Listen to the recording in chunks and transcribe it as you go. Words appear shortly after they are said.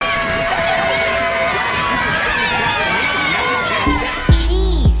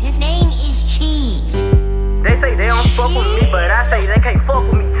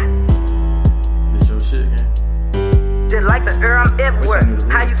I'm everywhere.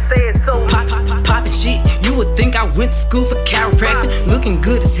 How you say it so? Poppin' shit, you would think I went to school for chiropractic. Looking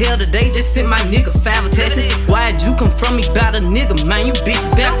good as hell today, just sent my nigga 5 attachments. Why'd you come from me about a nigga, man? You bitch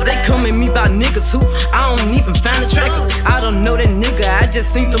backwards. They come at me about niggas who I don't even find attractive. I don't know that nigga, I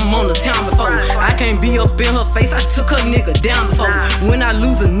just seen them on the town before. I can't be up in her face, I took her nigga down before. When I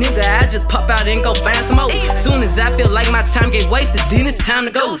lose a nigga, I just pop out and go find some more. Soon as I feel like my time get wasted, then it's time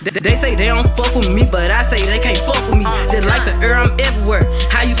to go. They say they don't fuck with me, but I say they can't fuck with me. Just like the air, I'm everywhere.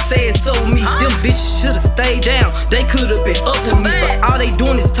 How you say it so me? Them bitches should've stayed down. They could've been up to me, but all they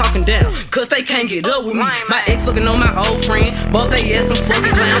doing is talking down, cause they can't get up with me. My ex fucking on my old friend, both they ass some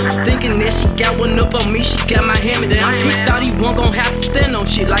fucking clowns. Thinking that she got one up on me, she got my hand me down. He thought he wasn't gon' have to stand on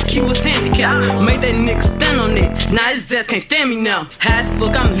shit like he was handicapped. Made that nigga stand on it, now his ass can't stand me now. High as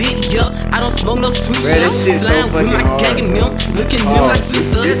fuck, I'm lit, yup. I don't smoke no sweet shit. Slime with my gang and them, looking them like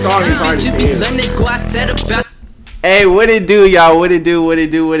sisters. This song is hard to hear. Letting it go outside about. Hey, what it do, y'all? What it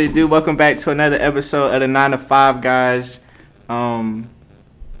do? Welcome back to another episode of the 9 to 5 guys.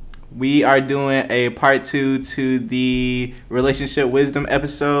 We are doing a part 2 to the relationship wisdom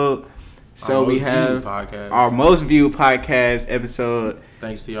episode. So we have our most viewed podcast episode.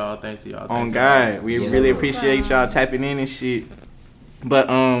 Thanks to y'all. On God, we really appreciate y'all tapping in and shit. But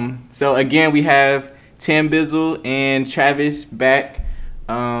so again, we have Tim Bizzle and Travis back.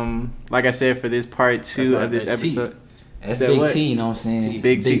 Like I said, for this part 2 of this episode. That's Big what? T, you know what I'm saying?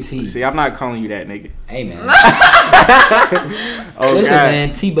 Big T. See, I'm not calling you that, nigga. Hey, man. Oh, listen, God.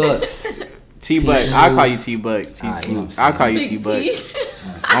 man, T-Bucks. T-Bucks. I'll call you T-Bucks. T-Scoop. I'll call you T-Bucks.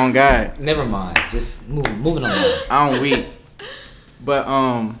 On God. Never mind. Just moving on. I don't weak. But,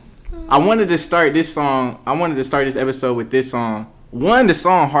 I wanted to start this episode with this song. One, the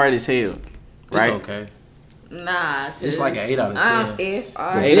song hard as hell. Right? It's okay. Nah. It's like an 8 out of 10.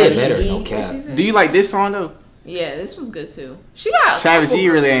 Better, no cap. Do you like this song, though? Yeah, this was good, too. She got Travis,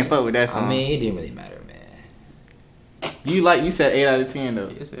 you really ain't fuck with that song. I mean, it didn't really matter, man. You said 8 out of 10, though.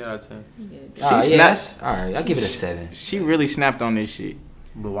 It's 8 out of 10. Alright, I'll give it a 7. She really snapped on this shit.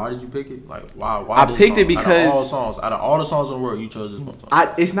 But why did you pick it? Like, why I picked it because out of all the songs in the world, you chose this one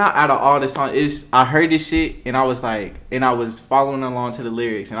song. It's not out of all the songs. I heard this shit and I was like, and I was following along to the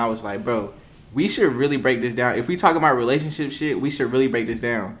lyrics and I was like, bro, we should really break this down. If we talk about relationship shit, we should really break this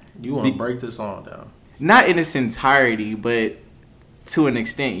down. You want to break this song down? Not in its entirety, but to an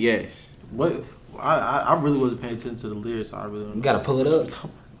extent, yes. What? I really wasn't paying attention to the lyrics. So I really don't know. You gotta pull it up.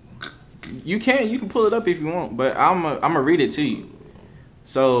 You can pull it up if you want, but I'm gonna read it to you.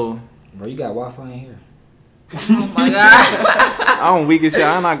 So, bro, you got Wi-Fi in here. Oh my God. I'm weak as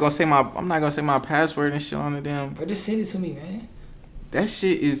hell. I'm not gonna say my password and shit on the damn. Bro, just send it to me, man. That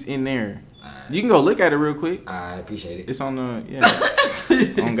shit is in there. You can go look at it real quick. I appreciate it. It's on the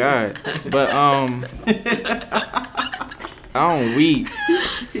on God. But I don't weak.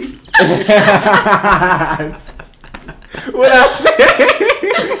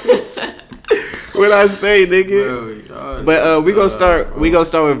 What I say, nigga. Bro, but we gonna start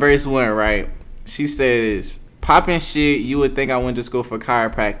with verse 1, right? She says, "Popping shit, you would think I went to school for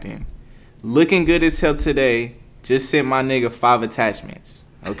chiropractic. Looking good as hell today. Just sent my nigga 5 attachments."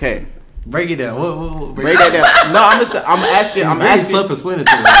 Okay. Break it down. What, break that down. No, I'm asking. I'm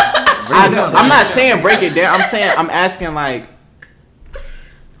not saying break it down. I'm asking like,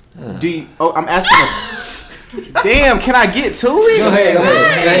 I'm asking. Damn, can I get to it? Go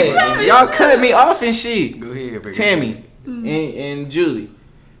ahead. Y'all cut me off and shit. Go ahead, Tammy and Julie.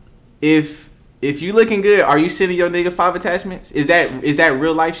 If you looking good, are you sending your nigga 5 attachments? Is that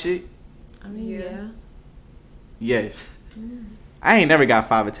real life shit? I mean, yeah. Yes. I ain't never got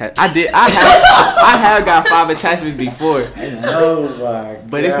 5 attachments. I have got 5 attachments before. Oh my God.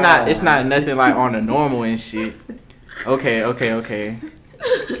 But it's not nothing like on the normal and shit. Okay.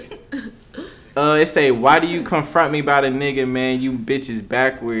 It say, why do you confront me about a nigga, man? You bitches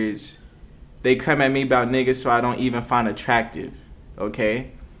backwards. They come at me about niggas so I don't even find attractive.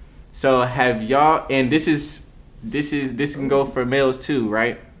 Okay? So have y'all, and this can go for males too,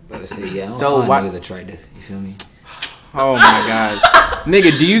 right? Better say, yeah, I don't find niggas attractive. You feel me? Oh my God.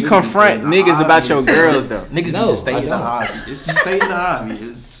 Nigga, do you confront niggas about your girls though? Niggas just stay in the hobby. It's just stay in the hobby.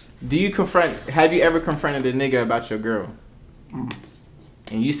 Have you ever confronted a nigga about your girl?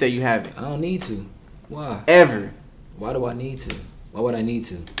 And you say you haven't. I don't need to. Why? Ever. Why do I need to? Why would I need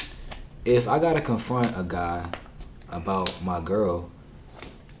to? If I gotta confront a guy about my girl,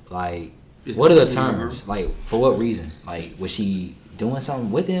 like, what are the terms? Like, for what reason? Like, was she doing something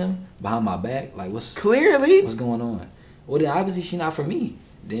with him behind my back? Like, what's going on? Well, then obviously she not for me.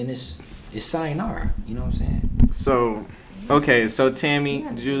 Then it's sayonara. You know what I'm saying? So, okay. So Tammy,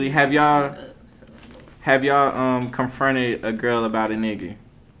 Julie, have y'all Have y'all confronted a girl about a nigga?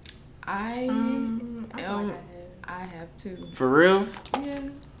 I I have too. For real? Yeah.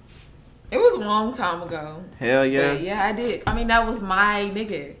 It was a long time ago. Hell yeah. But yeah, I did. I mean, that was my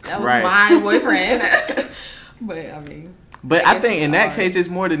nigga. That was Right. my boyfriend. But I mean. But I think it's in that ours. case, it's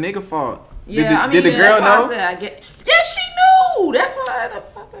more the nigga fault. Yeah, Did the girl that's why know? I said I get. Yeah, she knew. That's why I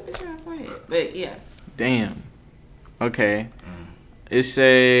thought that bitch out my head. But yeah. Damn. Okay. It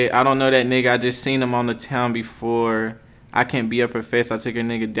say, I don't know that nigga. I just seen him on the town before. I can't be a professor. I took a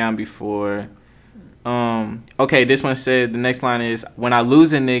nigga down before. Okay, this one said, the next line is, when I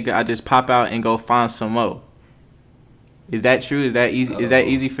lose a nigga, I just pop out and go find some more. Is that true? Is that easy? Is that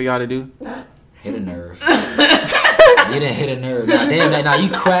easy for y'all to do? Hit a nerve. You didn't hit a nerve. Nah, damn, nah, you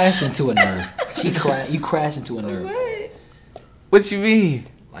crashed into a nerve. You crashed into a nerve. What you mean?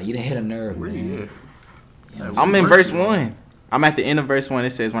 Like, you didn't hit a nerve, man. Yeah, I'm in verse 1. I'm at the end of verse 1.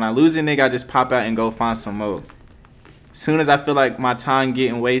 It says, when I lose a nigga, I just pop out and go find some more. Soon as I feel like my time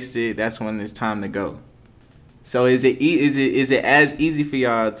getting wasted, that's when it's time to go. So is it as easy for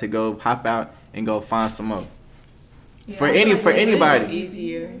y'all to go pop out and go find some more? Yeah, For I feel like it's anybody.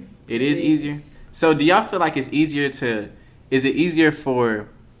 easier. It is easier. So do y'all feel like it's easier is it easier for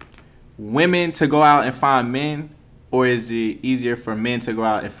women to go out and find men, or is it easier for men to go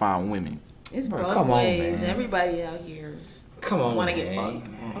out and find women? It's Bro, both come on, ways. man. Everybody out here Come on, want to man. get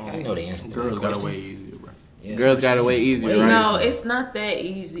fucked. Okay. You know the answer to Girls that got question. away easier, bro. Yeah, Girls that's got what it I'm way saying. easier, Way right? No, it's not that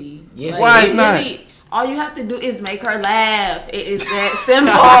easy. Yes, Why it's not? All you have to do is make her laugh. It is that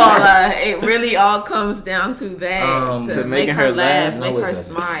simple. It really all comes down to that. To making her laugh? make No, it her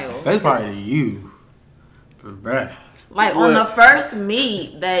doesn't. smile. That's probably you. Bruh. Like What? on the first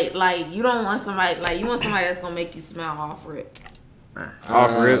meet, that like you don't want somebody like you want somebody that's gonna make you smile off rip.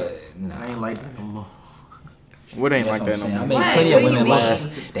 Off rip. I ain't like that no more. What ain't That's like what that I'm no saying. I more? made Right, plenty what of do you women mean?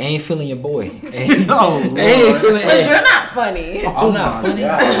 laugh. They ain't feeling your boy. Oh, They ain't Lord. feeling. But you're not funny. I'm not funny.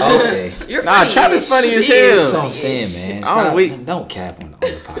 Oh, okay. You're Nah, funny. Travis funny as She hell. is That's what I'm funny saying, as man. Oh, Stop, wait. don't cap on the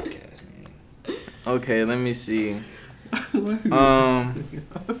podcast, man. Okay, let me see.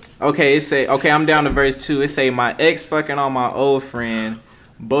 Okay, it say, okay, I'm down to verse 2. It say, my ex fucking on my old friend,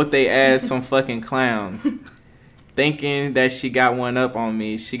 both they ass some fucking clowns. Thinking that she got one up on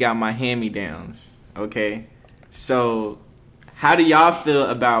me, she got my hand-me-downs. Okay, so how do y'all feel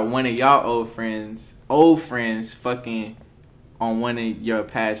about one of y'all old friends fucking on one of your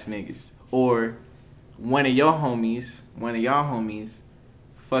past niggas? Or one of y'all homies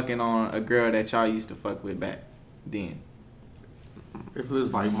fucking on a girl that y'all used to fuck with back then? If it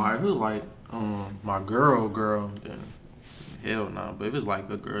was like my girl, then hell no. But if it's like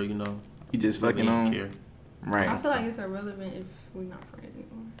a girl, you know, You just fucking don't on? care. Right. I feel like it's irrelevant if we're not friends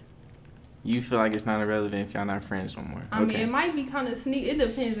anymore. You feel like it's not irrelevant if y'all not friends no more. I mean, it might be kind of sneaky. It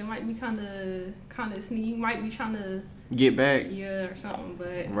depends. It might be kind of sneaky. You might be trying to Get back. or something,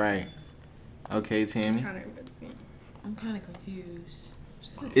 but Right. Okay, Timmy. trying to. I'm kind of confused.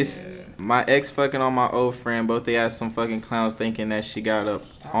 It's my ex fucking on my old friend. Both they ass some fucking clowns thinking that she got up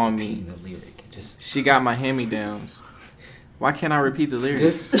on me. The lyric. Just She got my hand-me-downs. Why can't I repeat the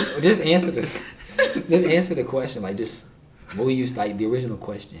lyrics? just answer the just answer the question. Like, just what we used, like the original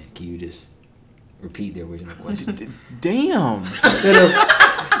question. Can you just repeat the original question Damn.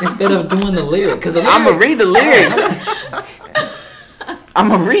 instead of doing the lyric? Because I'm gonna read the lyrics. I'm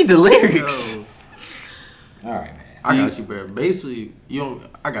gonna read the lyrics. Yo, All right, man. I got you, bro. Basically, you don't.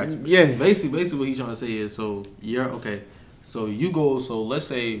 I got you. Yeah. Basically, what he's trying to say is, so you're okay. So you go. So let's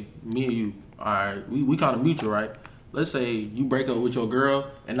say me and you. All right, we kind of mutual, right? Let's say you break up with your girl,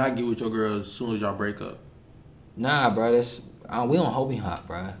 and I get with your girl as soon as y'all break up. Nah, bro. That's we don't homie hop,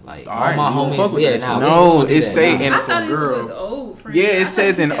 bro. Like All all right, my you don't fuck homies. with Yeah, that nah. shit. we No, don't do it's that, say nah. in- I thought it girl. was old friends. Yeah, I it thought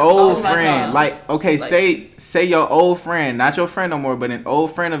says you an said old like friend. a- Like, okay, like- say your old friend, not your friend no more, but an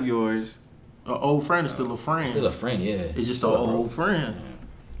old friend of yours. An old friend is still a friend. Still a friend, yeah. It's just an old friend.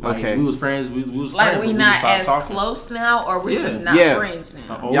 Like, Okay. we was friends. We was Like friends, we but not just stopped as talking. close now, or we're Yeah. just not Yeah. friends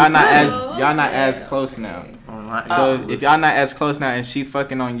now. An old Y'all not friend. as close now. Alright. So if y'all not as close now and she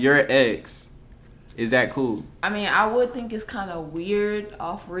fucking on your ex, is that cool? I mean, I would think it's kind of weird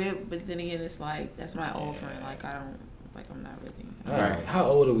off rip, but then again, it's like that's my old friend. Like I'm not really. All right. How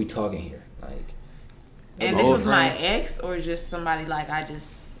old are we talking here? Like, And Old this is my friends. ex, or just somebody like I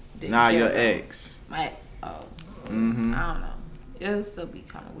just didn't Nah, care your about. ex. My Mm-hmm. I don't know. It'll still be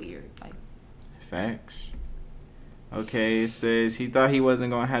kind of weird. Like Facts. Okay, it says he thought he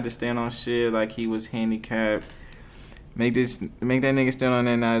wasn't gonna have to stand on shit like he was handicapped. Make that nigga stand on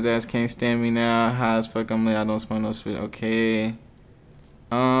that now. His ass can't stand me now. High as fuck I'm lit. I don't smell no spit. Okay.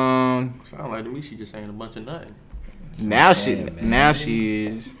 Sound like to me she just saying a bunch of nothing. Now saying, she man. now she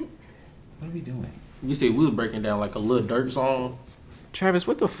is. what are we doing? You said we was breaking down like a Lil Durk song. Travis,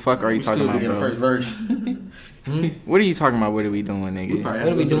 what the fuck are you We talking still about, doing the bro? first verse. What are you talking about? What are we doing, nigga? What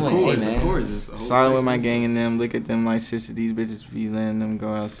are we doing? Hey, man. Solid with my gang and them. Look at them like sisters. These bitches be letting them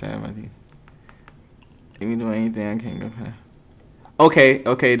go outside. My dude. If you doing anything, I can't go past.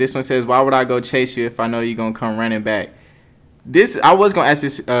 Okay. This one says, why would I go chase you if I know you're gonna come running back? I was gonna ask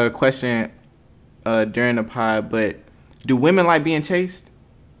this question during the pod, but do women like being chased?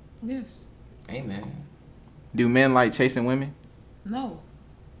 Yes. Hey, man. Do men like chasing women? No.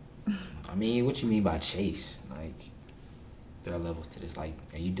 I mean, what you mean by chase? Like, there are levels to this. Like,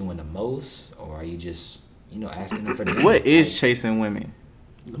 are you doing the most, or are you just, asking them for the? What is chasing women?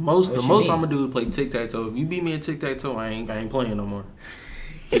 The most mean? I'm gonna do is play tic-tac-toe. If you beat me at tic-tac-toe, I ain't playing no more.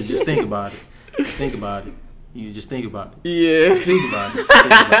 Just think about it. Think about it. You just think about it. Yeah. Just think about it. Think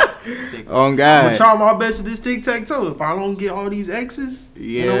about it. Oh, God. I'm gonna try my best at this tic-tac-toe. If I don't get all these X's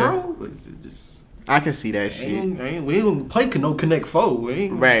in a row, just I can see that shit. we ain't gonna play no Connect 4. We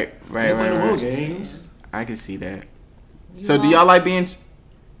ain't Right. play no more games. I can see that. So do y'all like being?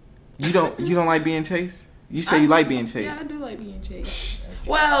 You don't like being chased? You say you like being chased. Yeah, I do like being chased.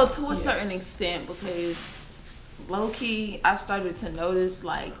 Well, to a certain extent, because low key, I've started to notice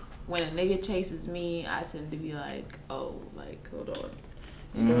like when a nigga chases me, I tend to be like, oh, like hold on,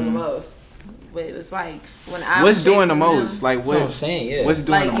 you're doing the most. But it's like when I'm what's doing the chasing most? them, like That's what I'm saying, yeah. What's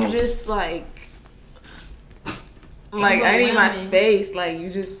doing like the you most? just like I need my space. Like you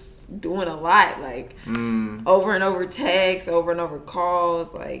just doing a lot, like over and over texts, over and over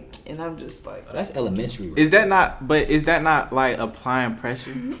calls, like, and I'm just like, Oh, that's elementary. Right? Is that not like applying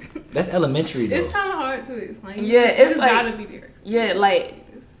pressure? That's elementary though. It's kind of hard to explain. Yeah, You it's just like- gotta be there. yeah, like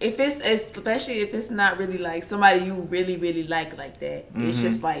if it's especially if it's not really like somebody you really really like that, it's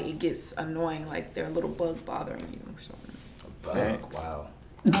just like it gets annoying, like they're a little bug bothering you or something. Fuck, wow.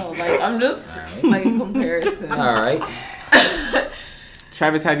 No, like I'm just Alright. like in comparison. All right,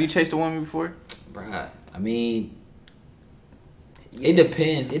 Travis, have you chased a woman before? bruh. I mean, it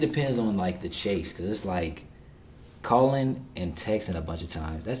depends. It depends on like the chase, cause it's like calling and texting a bunch of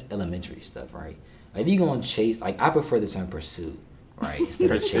times. That's elementary stuff, right? Like if you gonna chase, like I prefer the term pursue, right,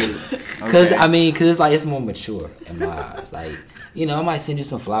 instead of chase, cause Okay. cause it's like it's more mature in my eyes. Like I might send you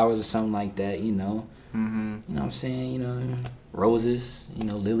some flowers or something like that. You know what I'm saying? Roses,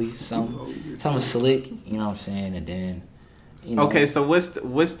 lilies, something slick. You know what I'm saying? And then, Okay, so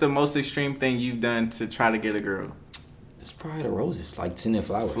what's the most extreme thing you've done to try to get a girl? it's probably the roses, like sending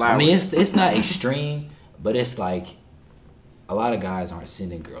flowers. I Flowers. mean, it's not extreme, but it's like a lot of guys aren't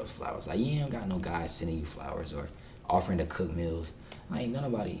sending girls flowers. Like you ain't got no guys sending you flowers or offering to cook meals. Like ain't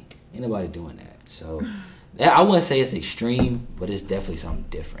nobody doing that. So that, I wouldn't say it's extreme, but it's definitely something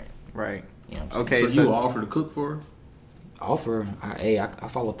different. Right. You know what I'm Okay, So you offer to cook for her? Offer, I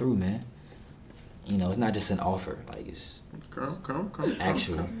follow through, man. It's not just an offer. Like it's Come.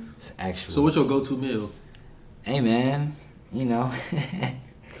 actual. It's actual. So what's your go-to meal? Hey man,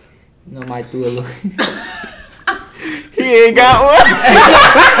 might do a little. He ain't got one.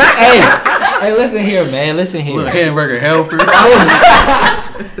 hey, listen here, man. Listen here. Little hamburger helper.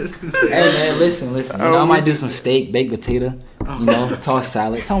 Hey man, listen. I might do some steak, baked potato. Tossed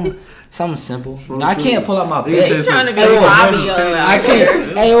salad, something simple. I can't pull out my best. Trying to be Bobby I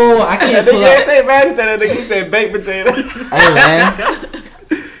can't. I can't You pull can't out. say mashed potato. Nigga, you said baked potato. Hey man.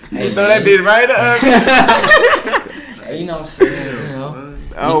 Just throw that bitch right up. Hey, you know what I'm saying?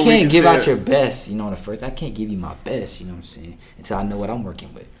 Oh, You we can't can give say out that. your best, on the first. I can't give you my best, you know what I'm saying, until I know what I'm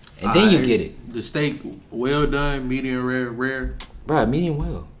working with, and then you get it, The steak, well done, medium rare. bro. Medium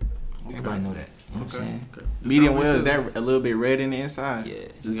well. Everybody know that. You know what I'm saying? Okay. Medium well, is that a little bit red in the inside? Yeah.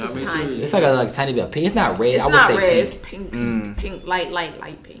 You gotta make tiny. sure. It's like a tiny bit of pink. It's not red. It's I would not say red. pink. It's pink, pink,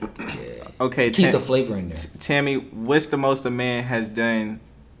 light pink. Yeah. Okay, Keeps the flavor in there. Tammy, what's the most a man has done,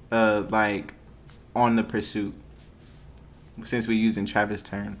 like, on the pursuit? Since we're using Travis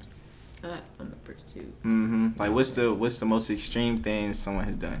terms. On the pursuit. Like, what's the most extreme thing someone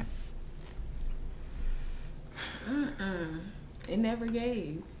has done? It never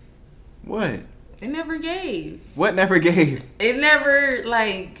gave. What? It never gave. What never gave? It never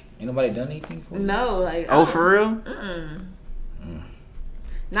like Ain't nobody done anything for you? no like. Oh, for real?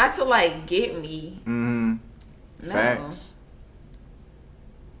 Not to like get me. Mm-hmm. No.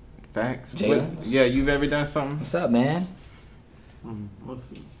 Facts. Jalen? What, yeah, you've ever done something? What's up, man? Let's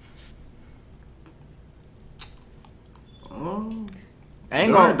see. I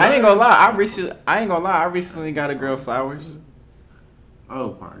ain't gonna lie. I recently got a girl flowers.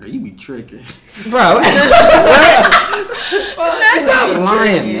 Oh my god, you be tricking. Bro. Stop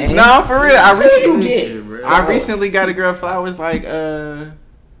lying, man. No, for real. you get? I recently got a girl flowers like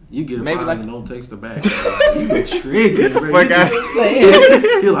You get a Maybe fine like- and don't text her back. You tripping, bro. Fuck out.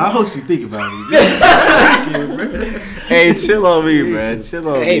 You're like, I hope she think about it. You tripping, bro. Hey, chill on me, bro. Chill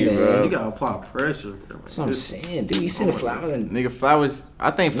on Hey, me, man. bro. You gotta apply pressure. Bro. That's what I'm saying, dude. You send a flower and Nigga, flowers.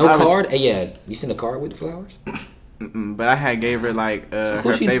 I think no flowers. card. Hey, yeah, you send a card with the flowers. But I had gave her like her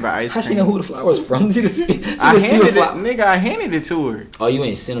Who she- favorite ice How cream. she know who the flowers from? She just I see handed a it, flower. nigga. I handed it to her. Oh, you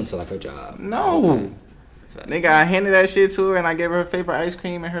ain't send them to like her job. No, Okay. nigga, I handed that shit to her and I gave her favorite ice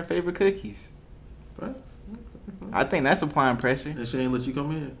cream and her favorite cookies. What? I think that's applying pressure. And she ain't let you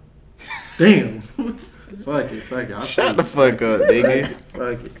come in. Damn. Fuck it. I Shut the fuck up, nigga.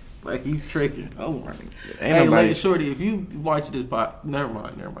 Fuck it. Like you tricking. Oh my. Ain't Hey, nobody. lady, shorty, if you watch this pod, never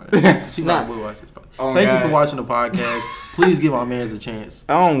mind. She Nah. probably will watch this pod. Oh, Thank God. you for watching the podcast. Please give my man's a chance.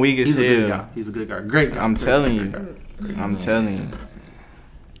 I'm weak as He's a good hell. guy. He's a good guy. Great guy. I'm Great telling guy, you. great guy. I'm telling you.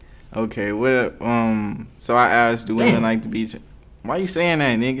 Okay, what? So I asked, do women like the beach? Why you saying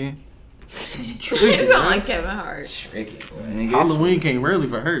that, nigga? It sound like Kevin Hart. Tricky, boy. Nigga, Halloween came rarely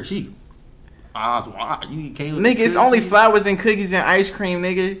for her. She eyes wide. You came with nigga, the it's cookies. only flowers and cookies and ice cream,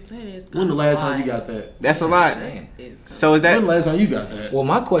 nigga. That is When the last time you got that? That's a lot. Saying. So is When the that? last time you got that? Well,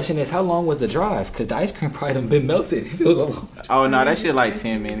 my question is, how long was the drive? Because the ice cream probably done been melted. It feels a long. Oh no, that shit like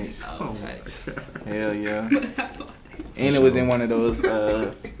 10 minutes. Oh, thanks. Hell yeah. And it was in one of those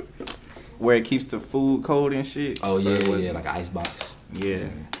where it keeps the food cold and shit. Oh So yeah, it was- yeah, like an ice box. yeah.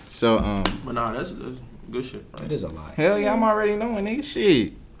 So But nah, that's good shit. Bro. That is a lot. hell yeah, I'm already knowing nigga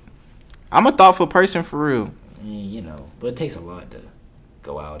shit. I'm a thoughtful person for real. You know, but it takes a lot to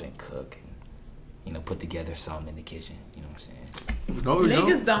go out and cook and, you know, put together something in the kitchen. You know what I'm saying? Go,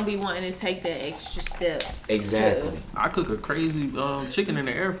 Niggas don't be wanting to take that extra step. Exactly. I cook a crazy chicken in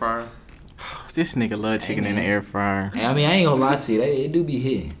the air fryer. This nigga love chicken in the air fryer. And I mean, I ain't gonna lie to you, it do be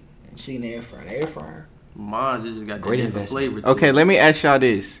hitting. Chicken in the air fryer. The air fryer. Mine just got Great that different investment. flavor. To Okay, it. let me ask y'all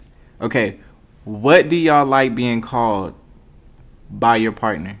this. Okay, what do y'all like being called by your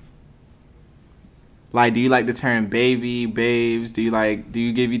partner? Like, do you like the term baby, babes? Do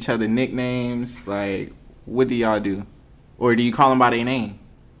you give each other nicknames? Like, what do y'all do? Or do you call them by their name?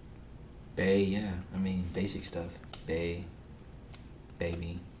 Bae, yeah. I mean, basic stuff. Bae,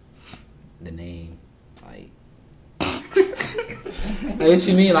 baby, the name, like. Like, what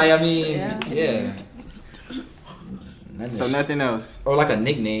you mean? Like, I mean, yeah. So nothing else. Or like a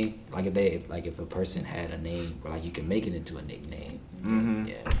nickname, like if a person had a name, or like you can make it into a nickname. Mhm.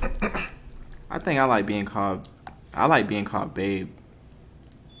 Yeah. I think I like being called babe.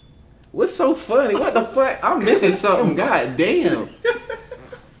 What's so funny? What the fuck? I'm missing something. God damn.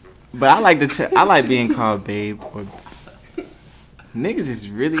 But I like being called babe. Or niggas is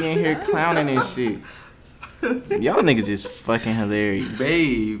really in here clowning and shit. Y'all niggas is fucking hilarious.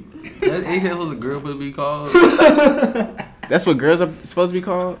 Babe. That ain't that what a girl would be called? That's what girls are supposed to be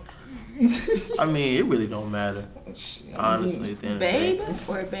called? I mean, it really don't matter. Honestly, at the end of the day. Babe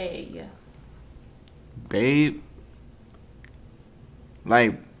or babe? Yeah. Babe.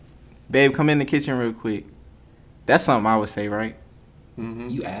 Like, babe, come in the kitchen real quick. That's something I would say, right? Mm-hmm.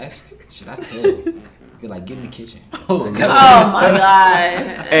 You ask? Should I tell? You're like, get in the kitchen. Oh my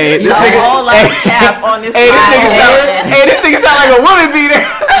god. Hey, There's a whole lot of cap on this this nigga sound like a woman beater.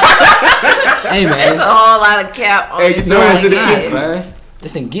 Hey, man. There's a whole lot of cap on Hey, this no one's in the podcast. kitchen. Bruh.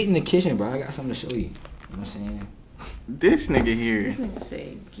 Listen, get in the kitchen, bro. I got something to show you. You know what I'm saying? This nigga here. This nigga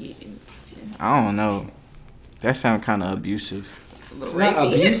say get in the kitchen. I don't know. That sound kind of abusive. It's not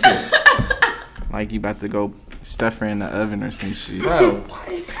abusive. Like you about to go stuff her in the oven or some shit. Bro, what?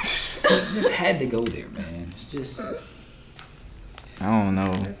 Just had to go there, man. It's just, I don't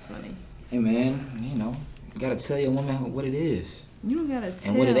know. That's funny. hey, man, you know, you gotta tell your woman what it is You don't gotta tell.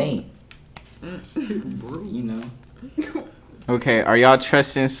 and what it ain't. You know? Okay, are y'all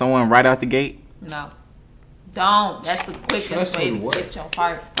trusting someone right out the gate? No. Don't. That's the quickest Trust way in to what? get your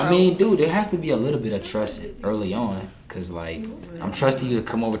heart. I mean, dude, there has to be a little bit of trust early on. Because, like, I'm trusting you to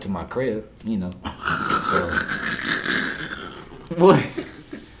come over to my crib, you know. So, What?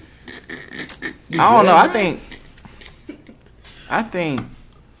 you I don't know. good?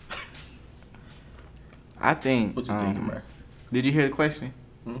 I think. What you thinking, bro? Did you hear the question?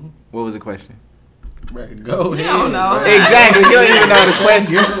 Mm-hmm. What was the question? Bro, go ahead. don't know. bro. Exactly. You don't even know the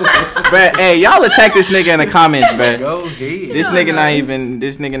question. But hey, y'all attack this nigga in the comments, bruh. Go ahead. This nigga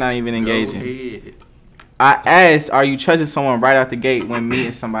not even engaging. Go ahead. I asked, are you trusting someone right out the gate when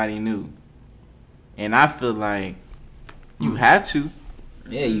meeting somebody new? And I feel like you have to.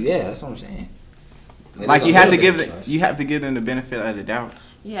 Yeah, that's what I'm saying. Like There's you a have to little give bit of it, trust. you have to give them the benefit of the doubt.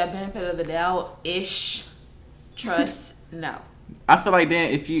 Yeah, benefit of the doubt ish. Trust, no. I feel like then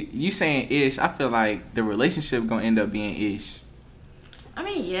if you saying ish, I feel like the relationship gonna end up being ish. I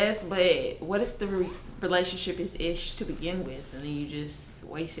mean, yes, but what if the relationship is ish to begin with, and then you just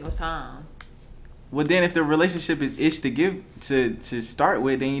waste your time? Well, then if the relationship is ish to start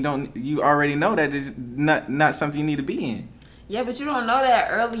with, then you already know that it's not something you need to be in. Yeah, but you don't know that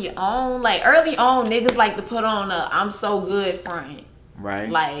early on. Like early on, niggas like to put on a "I'm so good" front. Right.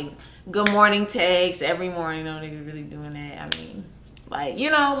 Like good morning text every morning. No niggas really doing that. I mean, like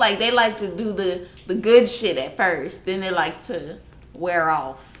like they like to do the good shit at first, then they like to wear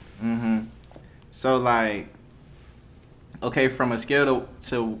off. Mm-hmm. So like, okay, from a scale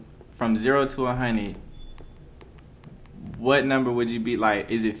from 0 to 100, what number would you be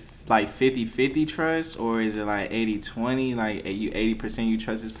like? Is it like 50-50 trust, or is it like 80-20? Like you 80% you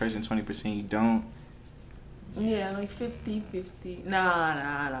trust this person, 20% you don't? Yeah, like 50-50.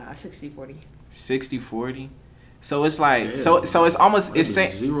 Nah, 60-40. 60-40. So it's like so it's almost it's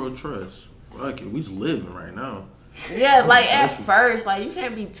saying zero trust. Fuck it, we just living right now. Yeah, like at first, like you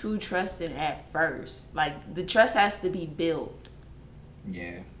can't be too trusting at first. Like the trust has to be built.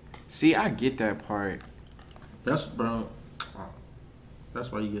 Yeah. See, I get that part. That's bro.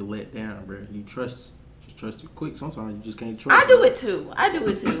 That's why you get let down, bro. You just trust it quick. Sometimes you just can't trust. I do it too. I do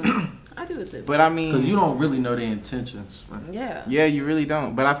it too. But I mean, because you don't really know their intentions, man. Yeah. Yeah, you really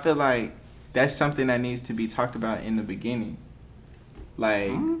don't. But I feel like that's something that needs to be talked about in the beginning.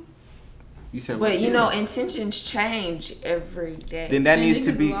 Like you said. But intentions change every day. Then that needs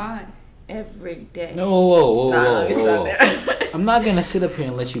to be lie. Every day. No, whoa. Whoa. I'm not gonna sit up here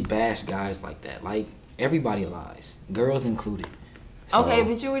and let you bash guys like that. Like everybody lies, girls included. So, Okay,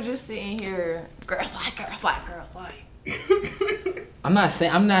 but you were just sitting here, girls lie. I'm not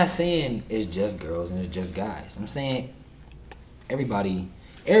saying it's just girls and it's just guys. I'm saying everybody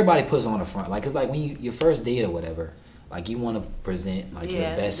puts on the front. Like, cause like when you first date or whatever, like you want to present like your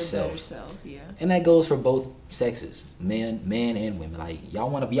best self. Yeah. And that goes for both sexes, men and women. Like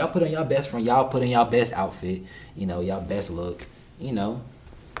y'all put on y'all best front, y'all put in y'all best outfit, y'all best look,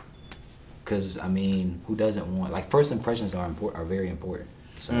 Cause I mean, who doesn't want, like, first impressions are very important.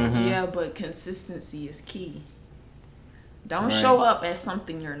 So Yeah, but consistency is key. Don't show up as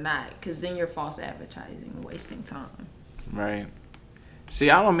something you're not, cause then you're false advertising, wasting time. Right. See,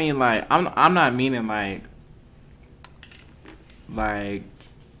 I don't mean like I'm not meaning like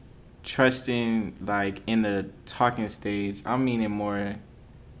trusting like in the talking stage. I'm meaning more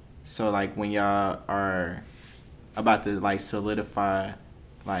so like when y'all are about to like solidify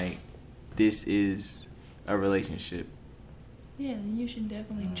like this is a relationship. Yeah, you should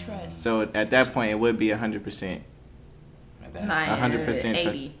definitely trust. So at that point, it would be 100%.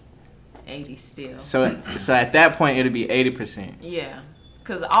 100% 80 still. So at that point, it'll be 80%. Yeah,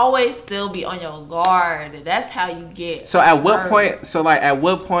 cause always still be on your guard. That's how you get. So at what point? So like at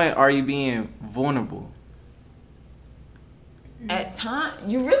what point are you being vulnerable? At time,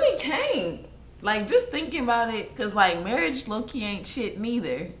 you really can't. Like just thinking about it, cause like marriage low key ain't shit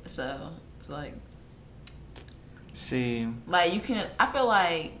neither. So it's like. See. Like you can. I feel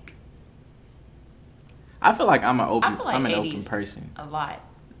like I'm an open person. A lot.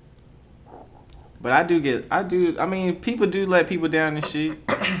 But I mean, people do let people down and shit.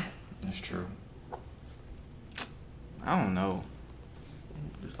 that's true. I don't know.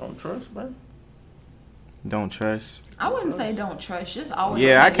 Just don't trust, man. Don't trust. I wouldn't say don't trust. Just always.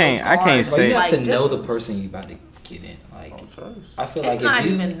 Yeah, I can't say. But you have like, to know the person you about to get in. Like, Don't trust. I feel It's like not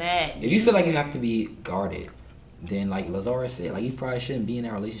even that. if you feel like you have to be guarded, then like Lazara said, like you probably shouldn't be in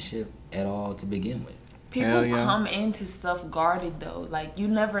that relationship at all to begin with. People come into stuff guarded though. Like you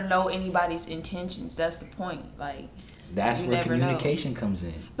never know anybody's intentions. That's the point. Like that's where communication comes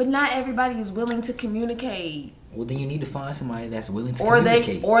in. But not everybody is willing to communicate. Well, then you need to find somebody that's willing to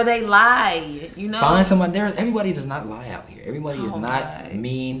communicate. Or they lie. Find somebody. Everybody does not lie out here. Everybody is not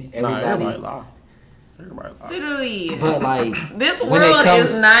mean. Everybody lie. Literally. But like this world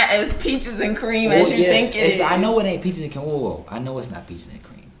is not as peaches and cream as you think it is. I know it ain't peaches and cream. Whoa. I know it's not peaches and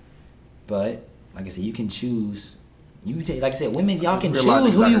cream. But like I said, you can choose. Like I said, women, y'all can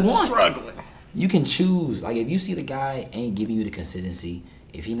choose who you want. Struggling. You can choose. Like if you see the guy ain't giving you the consistency,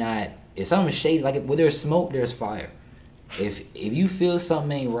 if something's shady, like where there's smoke, there's fire. If you feel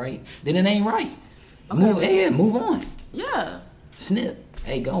something ain't right, then it ain't right. Move on. Yeah. Snip.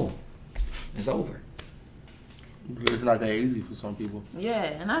 Hey, go. It's over. It's not that easy for some people. Yeah,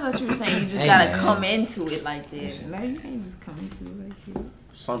 and I thought you were saying you just gotta come into it like this. No, you can't just come into it like that.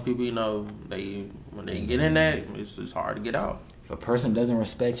 Some people, when they get in that, it's just hard to get out. If a person doesn't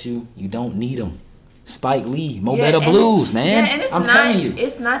respect you, you don't need them. Spike Lee, Mo Better Blues, man. Yeah, and I'm telling you,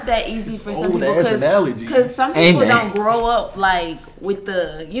 it's not that easy for some old people ass analogy. because some people don't grow up like with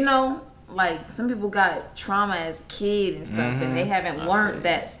the like some people got trauma as a kid and stuff, and they haven't learned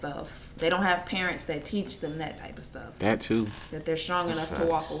that stuff. They don't have parents that teach them that type of stuff. That too. That they're strong enough to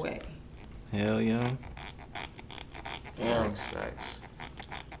walk away. Hell yeah. Facts.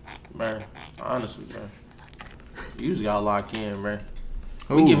 Man, honestly, man, you just gotta lock in, man.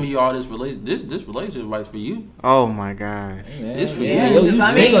 Ooh. We giving you all this relationship advice for you. Oh my gosh. Hey, It's for Yeah, Yo, you I mean,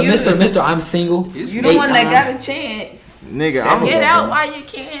 single, you- Mister? I'm single. It's You for the you. one that got a chance. Nigga, Several Get of out them. while you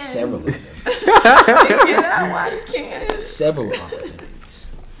can. Several of them. Get out while you can. Several opportunities.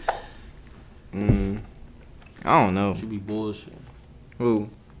 I don't know. Should be bullshit. Who?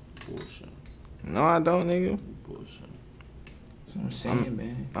 Bullshit. No, I don't, nigga. Bullshit. That's what I'm saying,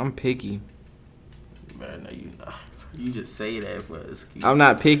 man. I'm picky. Man, no, you not. You just say that for an excuse. I'm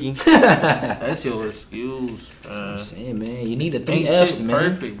not picky. That's your excuse, That's what I'm man. saying, man. You need the 3 Ain't F's, shit man.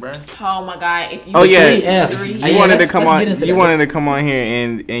 perfect, bro. Oh my God! If you Oh, yeah. 3 F's. Three. You Yeah, wanted to let's come get on. into You that. wanted to Let's- come on here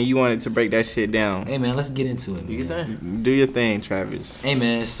and you wanted to break that shit down. Hey, man, let's get into it, Do you man. think? Do your thing, Travis. Hey,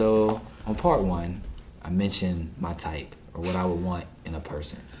 man, so on part 1, I mentioned my type or what I would want in a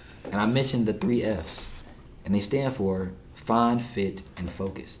person. And I mentioned the 3 F's. And they stand for find, fit, and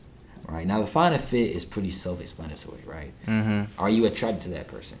focused. Right? Now, the find and fit is pretty self-explanatory, right? Mm-hmm. Are you attracted to that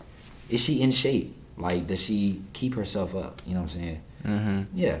person? Is she in shape? Like, does she keep herself up? You know what I'm saying? Mm-hmm.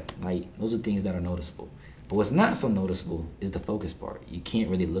 Yeah, like, those are things that are noticeable. But what's not so noticeable is the focus part. You can't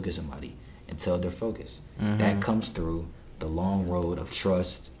really look at somebody and tell they're focused. That comes through the long road of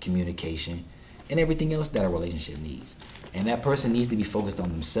trust, communication, and everything else that a relationship needs. And that person needs to be focused on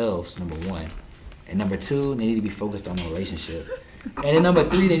themselves, number 1. And number 2, they need to be focused on the relationship. And then number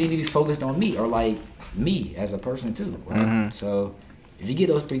 3, they need to be focused on me, or like me as a person too, right? So if you get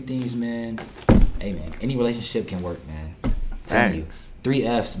those 3 things, man, hey man, any relationship can work, man. I'm telling you. Thanks. 3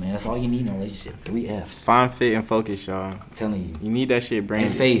 F's, man. That's all you need in a relationship. 3 F's. Find, fit, and focus, y'all. I'm telling you. You need that shit branded.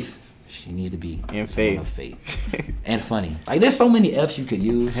 And faith. She needs to be And someone of faith. And funny. Like, there's so many F's you could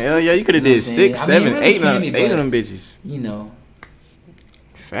use. Hell yeah, you could have You know did what I'm saying? 6, I mean, 7, it really 8, can be, eight of but- them bitches. You know.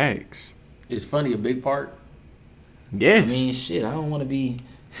 Facts. Is funny a big part? Yes. I mean, shit, I don't want to be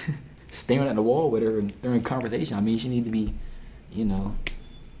staring at the wall with her during conversation. I mean, she need to be, you know,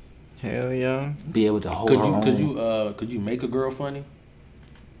 Hell yeah. be able to hold her own. Could you make a girl funny?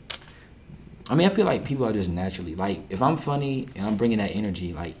 I mean, I feel like people are just naturally, like, if I'm funny and I'm bringing that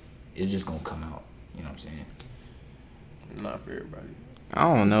energy, like, it's just gonna come out. You know what I'm saying? Not for everybody. I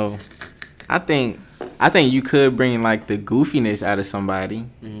don't know. I think you could bring like the goofiness out of somebody.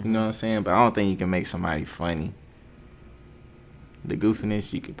 You know what I'm saying? But I don't think you can make somebody funny. The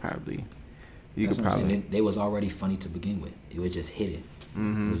goofiness you could probably. That's what I'm saying. They was already funny to begin with. It was just hidden.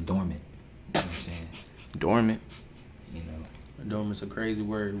 Mm-hmm. It was dormant. You know what I'm saying? Dormant. You know, Dormant's a crazy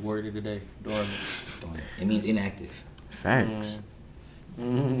word of the day. Dormant. dormant. It means inactive. Facts.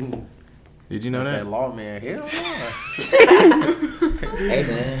 Mm. Did you know That's that? that law man. Hell no. Hey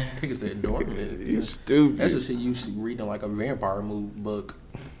man, Nigga said dormant. You stupid. That's the shit you see reading like a vampire book.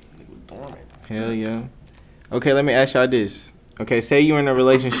 Nigga, dormant. Hell yeah. Okay, let me ask y'all this. Okay, say you're in a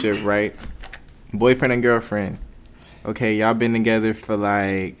relationship, right? Boyfriend and girlfriend. Okay, y'all been together for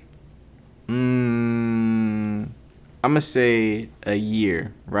like, I'm gonna say a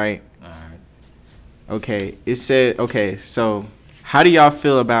year, right? alright. Okay, it said, okay, so how do y'all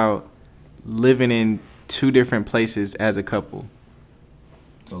feel about living in 2 different places as a couple?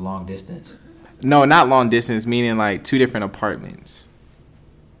 So long distance. No, not long distance, meaning like 2 different apartments.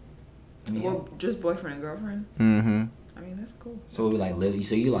 I mean, Or just boyfriend and girlfriend. Mm-hmm. I mean, that's cool. so we like live.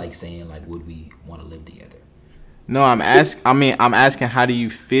 So you like saying like, would we want to live together? No, I'm asking how do you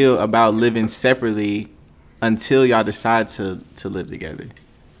feel about living separately until y'all decide to live together?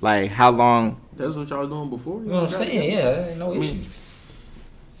 Like how long? That's what y'all doing before? You know what I'm saying? Yeah, no issue.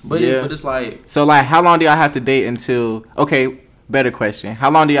 But Yeah. but it's like So like how long do y'all have to date until? Okay, better question. How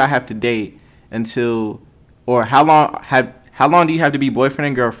long do y'all have to date until, or how long do you have to be boyfriend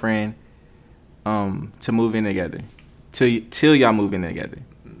and girlfriend, to move in together, till y'all move in together?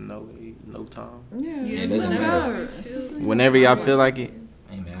 no time. Yeah, it doesn't matter. Whenever y'all feel like it.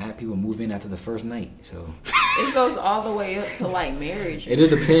 Hey man, I had people move in after the first night, so It goes all the way up to like marriage. it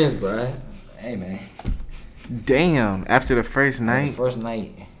just depends, bro. Hey man, Damn, after the first the night. first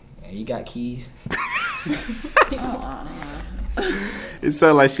night, and you got keys. It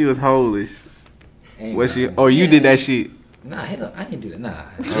sounded like she was holeless. Ain't Was she? nah. Or you did that shit? Nah, hell, I didn't do that. Nah,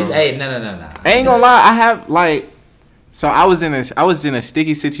 hey, no. I ain't gonna lie. I have like, so I was in a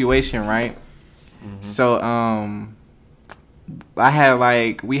sticky situation, right? So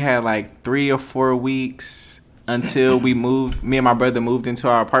we had like 3 or 4 weeks until we moved. Me and my brother moved into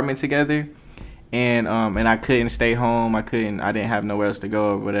our apartment together, and I couldn't stay home. I didn't have nowhere else to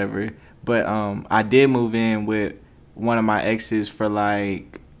go or whatever. But I did move in with one of my exes for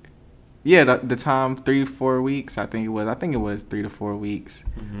like, the time 3-4 weeks. I think it was 3 to 4 weeks.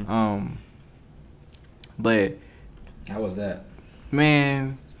 Mm-hmm. But how was that?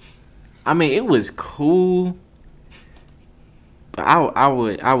 Man, I mean, it was cool. But I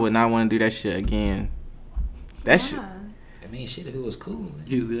would not want to do that shit again. That shit. I mean, shit, if it was cool.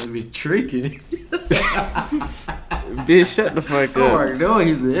 You let me tricking. Bitch, shut the fuck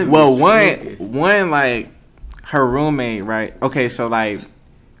up. Well, one like her roommate, right? Okay, so like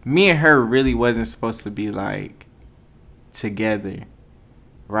me and her really wasn't supposed to be like together,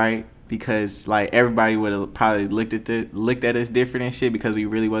 right? Because like everybody would have probably looked at us different and shit because we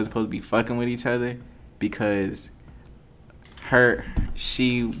really wasn't supposed to be fucking with each other because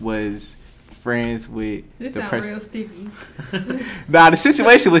she was friends with this the person. person. Real sticky. Nah, the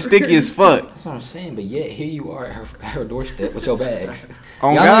situation was sticky as fuck. That's what I'm saying. But yet here you are at her doorstep with your bags. Oh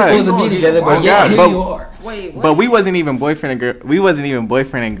Y'all God, not supposed to be together, but here you are. Wait, what? But we wasn't even boyfriend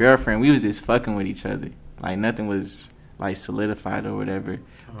and girlfriend. We was just fucking with each other. Like nothing was like solidified or whatever.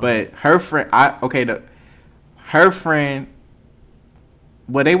 But her friend, her friend.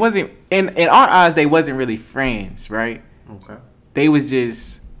 Well, they wasn't in our eyes. They wasn't really friends, right? Okay. They was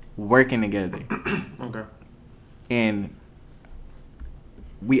just working together. Okay. And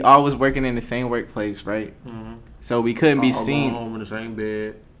we all was working in the same workplace, right? Mm-hmm. So we couldn't be All seen. going home in the same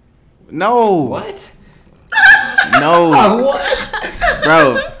bed. No. What? No. What?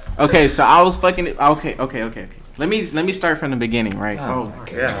 Bro. Okay, so I was fucking. Okay. Let me start from the beginning, right? Oh my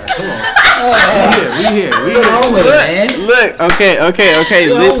God! Come on. We here. What's wrong with it, man? Look. Okay. What's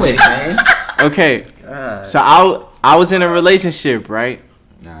wrong Listen. with it, man? Okay. God. So I was in a relationship, right?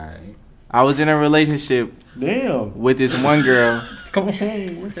 All right. I was in a relationship Damn. with this one girl Come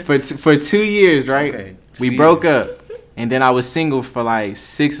on. for 2 years, right? Okay. We broke up, and then I was single for like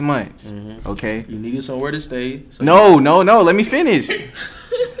 6 months. Mm-hmm. Okay. You needed somewhere to stay. So No. Let me finish.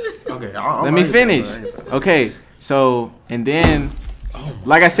 Okay. Let me finish. Okay. So and then,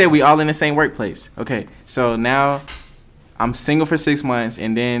 like I said, we all in the same workplace. Okay. So now I'm single for 6 months,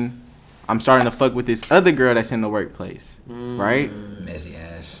 and then I'm starting to fuck with this other girl that's in the workplace, right? Messy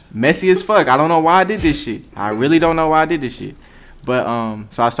ass. Messy as fuck. I don't know why I did this shit. I really don't know why I did this shit. But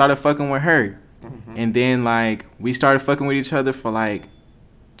so I started fucking with her, and then like we started fucking with each other for like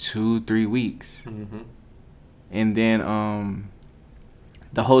 2-3 weeks, and then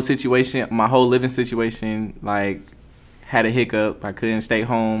the whole situation, my whole living situation, like had a hiccup. I couldn't stay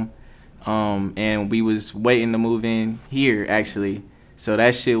home, and we was waiting to move in here actually. So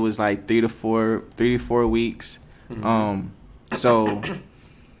that shit was like 3 to 4 weeks. So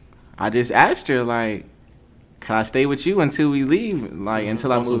I just asked her like, can I stay with you until we leave? Like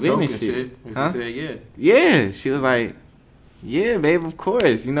until I move in and shit. Huh? She said yeah. Yeah. She was like, yeah, babe, of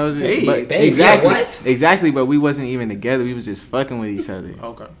course. You know, Hey, but babe, exactly, yeah, what? Exactly, but we wasn't even together. We was just fucking with each other.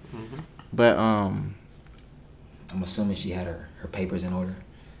 Okay. But I'm assuming she had her papers in order.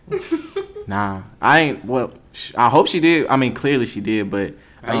 nah, I ain't. Well, I hope she did. I mean, clearly she did, but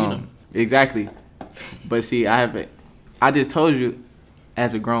How you know? Exactly. But see, I just told you,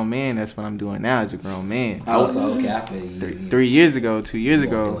 as a grown man, that's what I'm doing now. As a grown man. Oh, so okay, I feel you. 3 years ago, 2 years You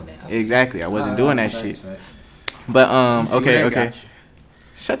weren't ago, doing that. exactly. I wasn't doing that Facts, shit. facts. But See where that okay. got you.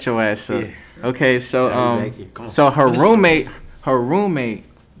 Shut your ass up. Yeah. Okay, so Now you back here. Come on. so her roommate.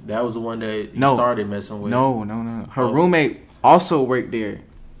 That was the one that you No. started messing with. No. Her Oh. roommate also worked there,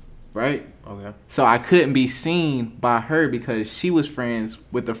 right? Okay. So I couldn't be seen by her because she was friends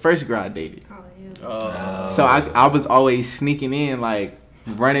with the first girl I dated. Oh, yeah. So I was always sneaking in, like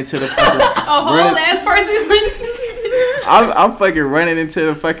running to the fucking. A whole ass person. I'm fucking running into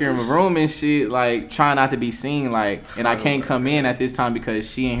the fucking room and shit, like trying not to be seen, like, and I can't come in at this time because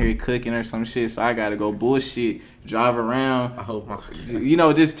she in here cooking or some shit. So I gotta go bullshit, drive around, I hope my. you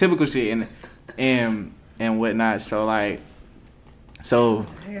know, just typical shit and whatnot. So like, so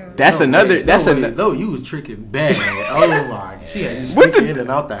that's another. No, you was tricking bad. Oh my, she had you What sneak the- in and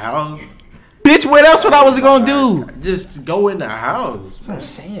out the house. Bitch, what else? What I was gonna do? Just go in the house. That's what I'm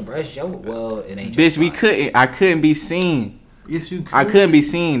saying, bro. It's well, it ain't. Bitch, your we fault. couldn't. I couldn't be seen. Yes, you. Could. I couldn't be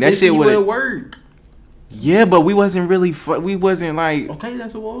seen. That Yes, shit you would. at work. Yeah, but we wasn't really. We wasn't like, Okay,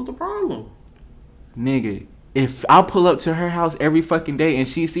 that's what was the problem. nigga. If I pull up to her house every fucking day and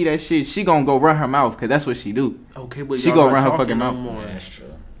she see that shit, she gonna go run her mouth because that's what she do. Okay, but She y'all gonna not run her talking fucking no mouth. more. Yeah, that's true.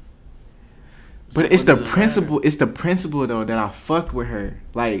 But So it's what the does it principle. matter? It's the principle though that I fucked with her,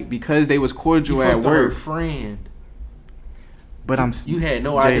 like because they was cordial You at fucked her work. friend. But You had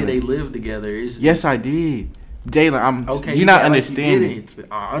no idea Jalen. they lived together. Yes, I did, Jalen. I'm. Okay, You're not act like you understanding. didn't.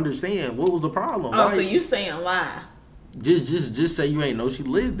 I understand. What was the problem? Oh, Why- so you saying lie? Just say you ain't know she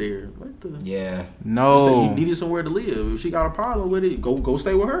lived there. What the? Yeah. No. Just say you needed somewhere to live. If she got a problem with it, go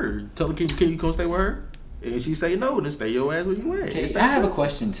stay with her. Tell her, can you come stay with her? And she say no, then stay your ass where you at. Okay, I have a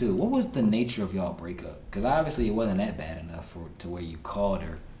question too. What was the nature of y'all breakup? Because obviously it wasn't that bad enough to where you called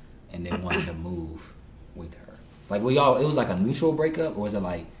her and then wanted to move with her. Like, it was like a mutual breakup, or was it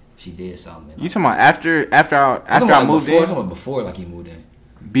like she did something? You talking about after I moved in? Someone before, like you moved in.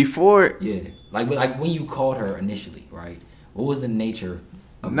 Before? Yeah, like when you called her initially, right? What was the nature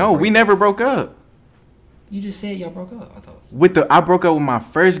of No, we never broke up. You just said y'all broke up, I thought. I broke up with my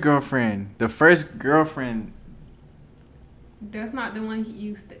first girlfriend. The first girlfriend. That's not the one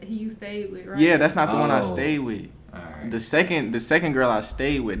you stayed with, right? Yeah, that's not the one I stayed with. Alright. The second girl I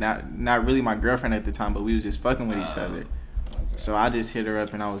stayed with, not really my girlfriend at the time, but we was just fucking with each other. Okay. So I just hit her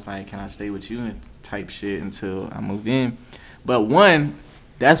up and I was like, "Can I stay with you?" and type shit until I moved in. But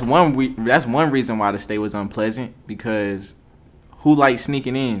that's one reason why the stay was unpleasant, because who likes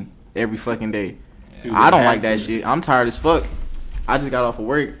sneaking in every fucking day? Dude, I don't like that shit. I'm tired as fuck. I just got off of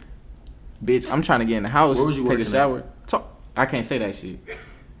work, bitch. I'm trying to get in the house, Where was you take a working shower. I can't say that shit.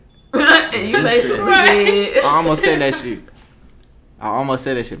 You basically did. I almost said that shit.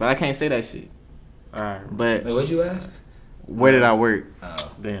 But I can't say that shit. All right, But Wait, what'd you ask? where did I work?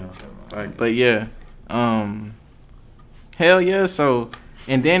 Oh. damn. Like, But yeah, hell yeah. So,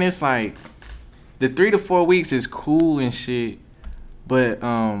 and then it's like the 3 to 4 weeks is cool and shit, but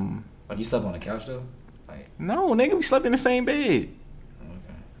Like, you slept on the couch though? Like, no, nigga, we slept in the same bed.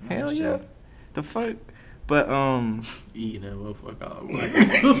 okay. Hell Just yeah, chill. the fuck. But eating that motherfucker out.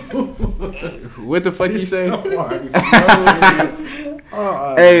 what the fuck you say? Oh,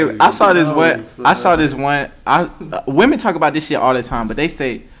 Hey, I saw this one. Women talk about this shit all the time, but they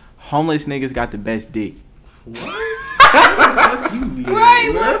say homeless niggas got the best dick.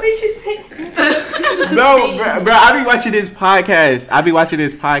 Right, what did you say? No, bro, I be watching this podcast,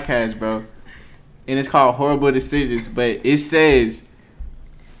 bro, and it's called Horrible Decisions. But she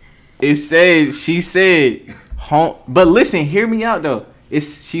said, but listen, hear me out though.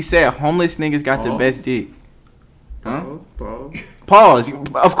 She said homeless niggas got the best dick. Huh? Pause.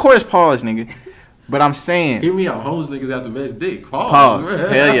 Of course, pause, nigga. But I'm saying, Hear me out. Homeless niggas got the best dick. pause.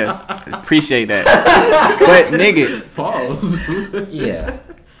 Hell yeah, appreciate that. But nigga, Pause. Yeah.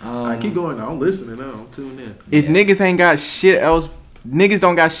 I keep going now. I'm listening now. I'm tuned in. if niggas ain't got shit else, niggas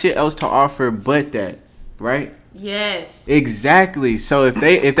don't got shit else to offer but that, right? Yes. Exactly. So if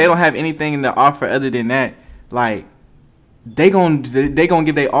they don't have anything to offer other than that, like they gonna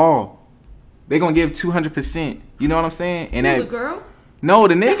give they all. They gonna give 200%. You know what I'm saying? And You that the girl? no,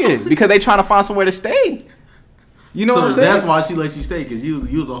 the nigga, because they trying to find somewhere to stay. You know So what I'm saying? that's why she let you stay, because you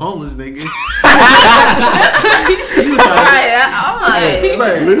was a homeless nigga. I'm like,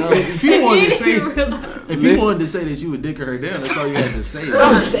 If you wanted to say, if you Listen. wanted to say that you would dick her down, that's all you had to say. That's what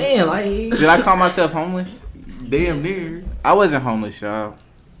I'm saying, like. Did I call myself homeless? Damn near. I wasn't homeless, y'all.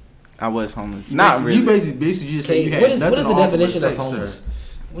 I was homeless. Not really. You basically just said you had What is nothing the to offer but definition of sex to her. homeless?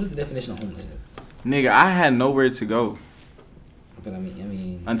 What is the definition of homeless? Nigga, I had nowhere to go But I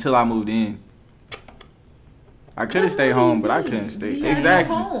mean, until I moved in. I could have stayed home, but I couldn't stay. you had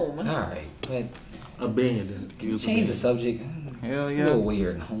Exactly. no home. all right, but Abandoned. You was change the abandoned. subject. Hell It's yeah. a little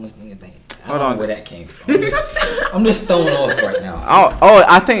weird. Homeless niggas thing. I Hold don't on. know where that came from. I'm just throwing off right now.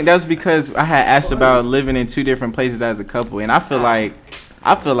 I think that's because I had asked about living in two different places as a couple, and I feel like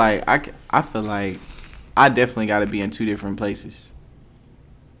I definitely got to be in two different places.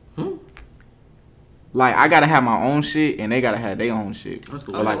 Like I gotta have my own shit, and they gotta have their own shit. That's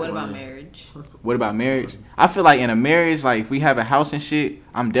the Okay, like- what about marriage? What about marriage? I feel like in a marriage, like if we have a house and shit,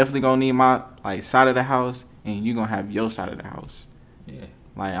 I'm definitely gonna need my like side of the house, and you gonna have your side of the house. Yeah.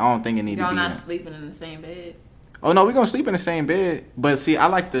 Like I don't think it need Y'all to be. not sleeping in the same bed. Oh no, we gonna sleep in the same bed. But see, I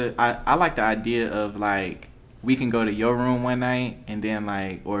like the idea of like we can go to your room one night and then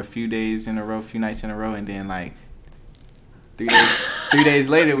like, or a few nights in a row, and then like 3 days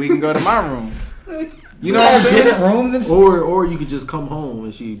later we can go to my room. You know what I'm saying? Different rooms and shit. Or you could just come home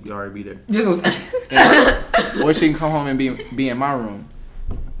and she already be there. Or she can come home and be in my room.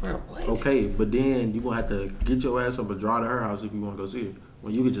 Bro, what? Okay, but then you gonna have to get your ass up and drive to her house if you want to go see her.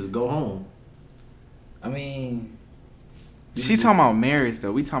 When you could just go home. I mean, She talking about marriage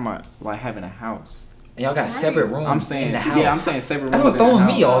though. We talking about like having a house. and y'all got separate rooms. I'm saying, in the house. yeah, I'm saying separate That's rooms. what's in the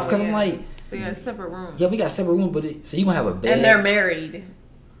throwing me house. off because I'm Yeah. like, They got separate rooms. yeah, we got separate rooms, but so you gonna have a bed, And they're married.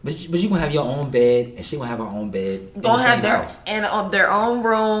 but you gonna have your own bed, and she gonna have her own bed. in the Gonna have same their house. their own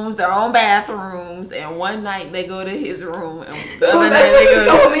rooms, their own bathrooms, and one night they go to his room, and the So other that's night what they you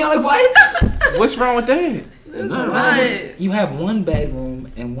go. throwing me. I'm like, what? What's wrong with that? What? You have one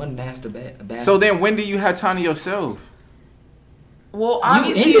bedroom and one master bed. So then, when do you have time to yourself? Well,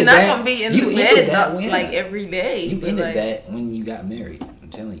 obviously you're not gonna be in the bed like every day. You ended that when you got married. I'm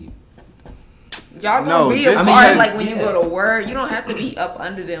telling you. Y'all gonna be apart like when you go to work. You don't have to be up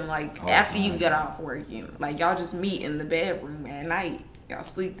under them like after you get off work. You know, like y'all just meet in the bedroom at night. Y'all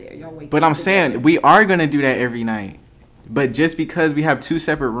sleep there. Y'all wake. But I'm saying we are gonna do that every night. But just because we have 2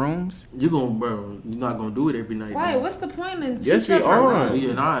 separate rooms, you're not gonna do it every night. Right? Man. What's the point in 2 yes, separate rooms?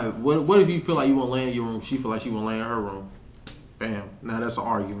 Yeah, nah. What if you feel like you want to lay in your room? She feel like she want to lay in her room. Bam. Now that's an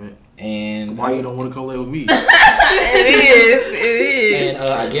argument. And why you don't want to come lay with me? It is. And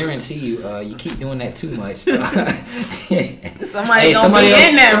I guarantee you, you keep doing that too much. Somebody else gonna be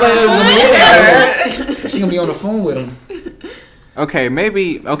in there. She gonna be on the phone with him. Okay,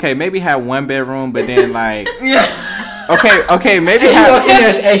 maybe have 1 bedroom, but then like Okay, maybe have.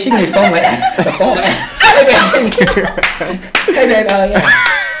 Hey, she gonna be phone like the phone. Hey man, yeah.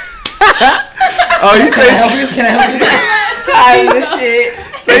 Oh, you say can I help you? Hiding shit.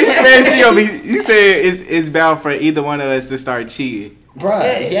 So you said she gonna be. You said it's bound for either one of us to start cheating, bruh.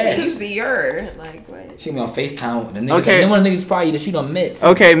 Yes. Easier. Like what? She gonna be on FaceTime with the niggas. Okay. One of the niggas probably that she done met. So.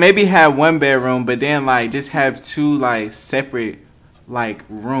 Okay, maybe have 1 bedroom, but then like just have 2 like separate like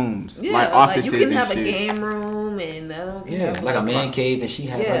rooms, like offices like you can and have shit. A game room and the other one can have like a man cave, and she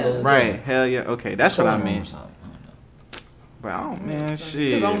have her little right. Hell yeah. Okay, that's what I meant. But oh man,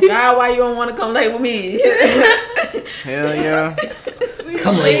 shit. Oh God, why you don't want to come lay with me? Hell yeah.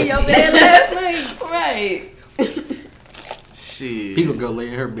 Come lay in your bed last night, right? Shit. He gonna go lay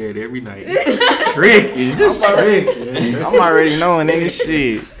in her bed every night. Tricky, just tricky. I'm already knowing nigga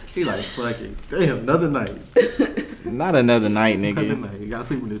shit. He like fucking damn another night. Not another night, nigga. Another night. You gotta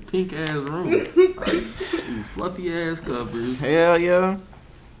sleep in this pink ass room. Like, fluffy ass covers. Hell yeah.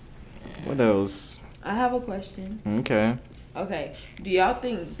 What else? I have a question. Okay. Do y'all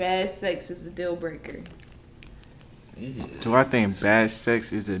think bad sex is a deal breaker? Do I think bad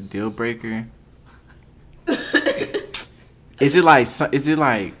sex is a deal breaker? Is it like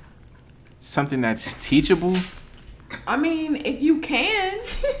something that's teachable? I mean, if you can.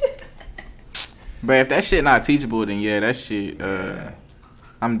 But if that shit not teachable, then yeah, that shit.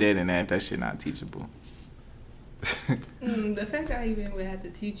 I'm dead in that. If that shit not teachable. The fact that I even would have to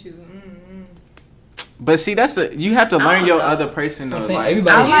teach you. But see, you have to learn your other person. So like,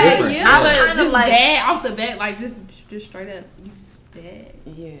 everybody's different. Yeah, but just like bad off the bat, like just straight up, you just bad.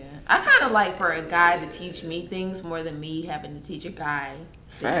 Yeah, I kind of like for a guy to teach me things more than me having to teach a guy.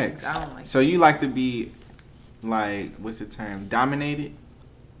 Facts. I don't like. So you like to be, like, what's the term? Dominated.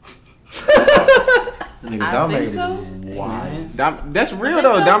 Nigga, dominated. So. Why? That's real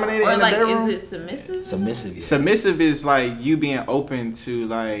though. So. Dominated or in like, the bedroom. Is it submissive? Submissive. Yeah. Submissive is like you being open to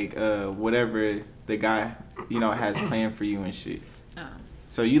like whatever the guy has planned for you and shit. Oh.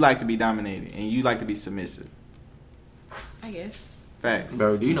 So you like to be dominated and you like to be submissive. I guess. Facts.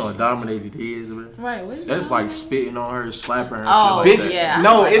 Bro, do you know what dominated is, man? Right. What's that's like spitting on her, slapping her. Oh, bitch. Like yeah.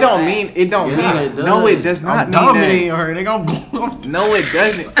 No, it don't mean. It don't mean. No, it does not mean dominating that. her, nigga. I'm going off. No, it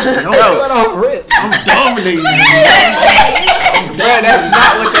doesn't. No, I'm dominating you. Bro, that's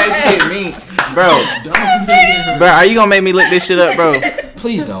not what that shit means. Bro, are you gonna make me look this shit up, bro?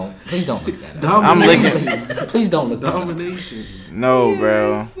 Please don't look that up. I'm looking. Please don't look that up. Domination. No,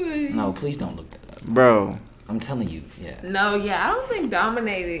 bro. No, please don't look that up, bro. I'm telling you, yeah. No, yeah, I don't think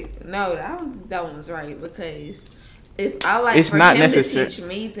dominated. No, I don't think that one's right because if I like, it's for not him necessary. to teach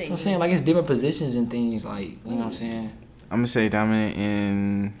me things. So I'm saying like it's different positions and things like you know what I'm saying. I'm gonna say dominant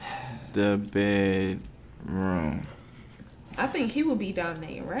in the bedroom. I think he would be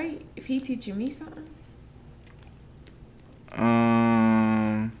dominating, right? If he teaching me something.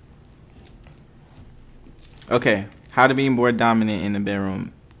 Okay, how to be more dominant in the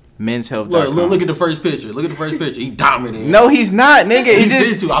bedroom. Men's health. Look at the first picture. He dominant. No, he's not, nigga. He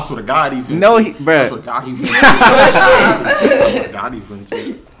just. Too. I swear to God, he. No, he, bro. I swear to God, he. I swear to God, he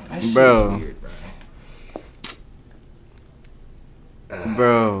finna. Bro. Weird,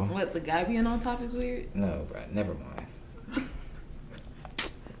 bro. What, the guy being on top is weird? No, bro. Never mind.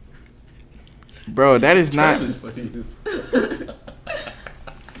 Bro, that is not.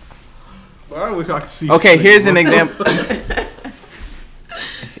 Well, I wish I could see. Okay, here's an example.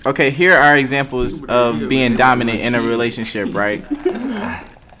 Okay, here are examples of being dominant in a relationship, right?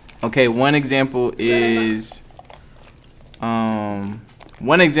 Okay, one example is don't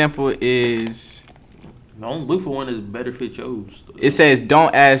look for one that's better fit yours. It says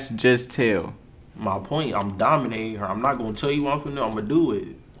don't ask, just tell. My point, I'm dominating her. I'm not gonna tell you what I'm gonna do. I'm gonna do it.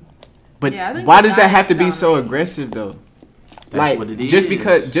 But yeah, why does that have to be so aggressive though? That's like what it is. Just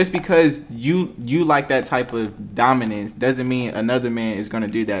because you like that type of dominance doesn't mean another man is gonna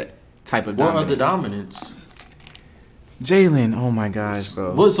do that type of dominance. What are the dominance? Jalen, oh my gosh,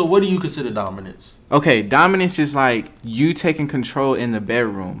 bro. So what do you consider dominance? Okay, dominance is like you taking control in the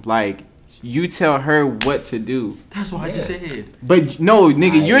bedroom. Like you tell her what to do. That's what I just said. But no,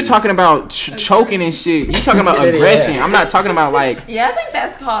 nigga, you're talking about choking and shit. You're talking about aggression. I'm not talking about like. Yeah, I think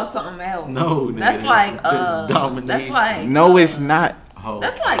that's called something else. No, nigga, that's like domination. That's like no, it's not.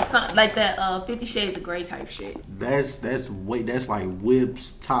 That's like something like that 50 Shades of Grey type shit. That's like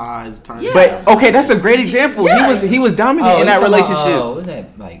whips, ties. Yeah. But okay, that's a great example. Yeah. He was dominant in that relationship. Wasn't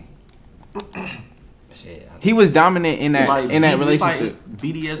that like shit? He was dominant in that relationship. It's like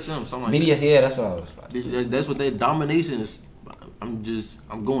BDSM, something like BDS, that. yeah, that's what I was about to say. That's what that domination is. I'm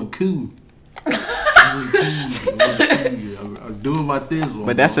going cool. I'm doing my this one.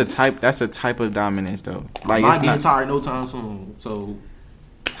 But that's a type of dominance though. Like I'm it's not getting not tired no time soon. So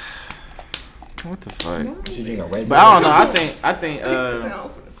what the fuck? You should drink a Red Bull. But I don't know. I think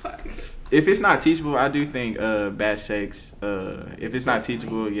Sound for the clock. if it's not teachable, I do think bad sex. If it's not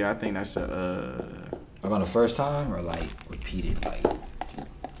teachable, yeah, I think that's a. Like on the first time or like repeated, like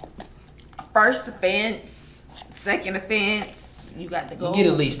First offense, second offense, you got to go. you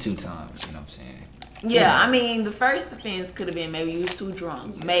get at least 2 times. You know what I'm saying? Yeah, I mean the first offense could have been maybe you was too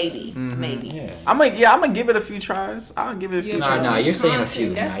drunk, maybe. Yeah. I'm gonna give it a few tries. I'll give it a few. Yeah, tries. Nah, you're saying a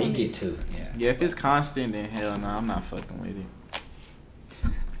few. That's Nah, you when get it's- 2. Yeah. Yeah, if it's constant, then hell no, I'm not fucking with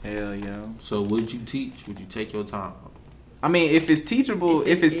it. Hell yo. So would you teach? Would you take your time? I mean, if it's teachable,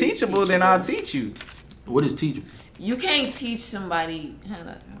 If it is teachable, then I'll teach you. What is teachable? You can't teach somebody how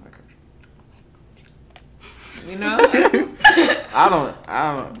to. You know? I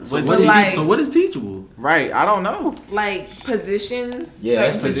don't. So what's what is like- so what is teachable? right? I don't know. Like positions, Yeah,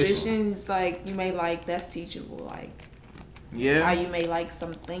 that's certain position. positions, like you may like that's teachable. Like how Yeah. you may like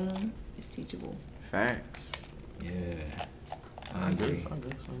something is teachable. Facts. Yeah. I agree. You I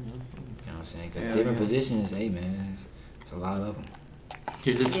guess, know what I'm saying? Because Hell different yeah. positions, hey man, it's a lot of them.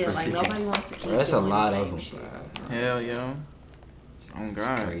 Yeah, like nobody wants to keep Bro, that's a doing the lot same of them, shit. bro. Hell yo. Oh It's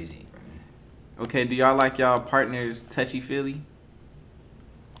God. crazy, bro. Okay. Do y'all like y'all partners touchy feely?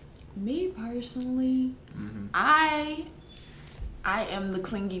 Me personally, Mm-hmm. I am the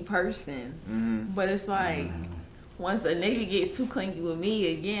clingy person, Mm-hmm. but it's like once a nigga get too clingy with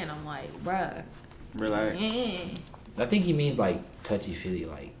me again, I'm like, bruh, Relax. yeah. I think he means like touchy feely,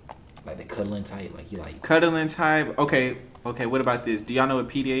 like the cuddling type, like you like. Cuddling type. Okay. Okay. What about this? Do y'all know what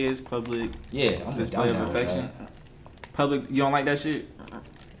PDA is? Public Yeah, I'm display down of with affection. that. Public. You don't like that shit?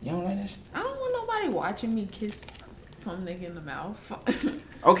 You don't like that shit? I don't want nobody watching me kiss some nigga in the mouth.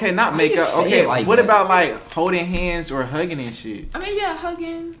 Okay, not Why make you up. say Okay, it like what that? about like holding hands or hugging and shit? I mean, yeah,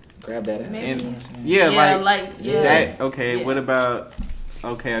 hugging. Grab that ass. Maybe. You know what I'm saying? Yeah, Yeah. that. Okay, Yeah. what about?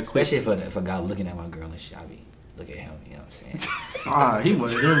 Okay, a quick. Especially if a guy looking at my girl and shit, I be look at him. You know what I'm saying? He one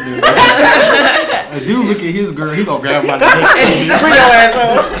of them dudes. A dude look at his girl, he gonna grab my neck. Bring your ass on.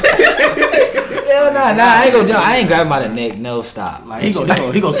 Hell nah, I ain't gonna do. I ain't grabbing by the neck. No, stop. Like he gonna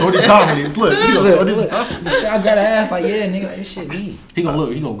sort his dominance. Look, he gonna sort his dominance. Shit, I grab her ass like, yeah, nigga, like, this shit me. He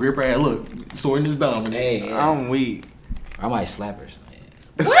gonna grip her ass. Look, sorting his dominance. Hey, I'm weak. I might slap her.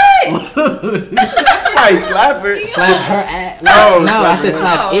 Might slap her. Slap her ass. Oh, No, I slap said her.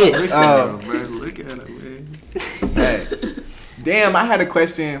 slap it. Oh. Bro, look at him, man. Facts. Damn, I had a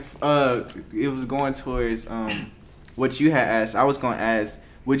question. It was going towards what you had asked. I was gonna ask,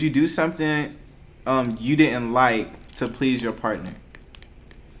 would you do something you didn't like to please your partner?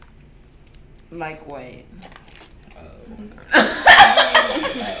 Like what?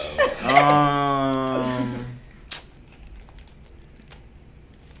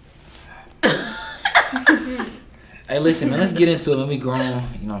 Hey, listen, man. Let's get into it. Let me grown.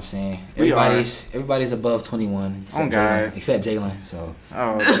 You know what I'm saying? We are. Everybody's above 21. Oh, God. Except Jalen. So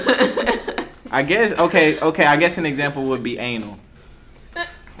Oh. I guess okay. I guess an example would be anal.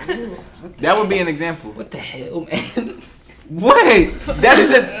 That would be an example. what the hell, man? What? That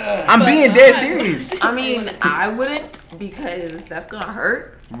is a. I'm being dead serious. I mean, I wouldn't because that's gonna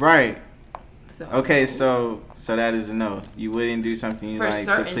hurt. Right. So Okay. So that is a no. You wouldn't do something you for like to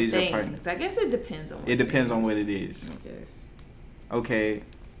certain please your partner. things, I guess it depends on. What It depends on what it is. I guess. Okay.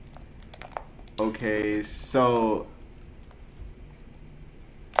 Okay. So.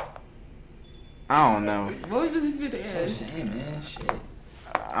 I don't know. What was it to I'm ask? saying, man. Shit.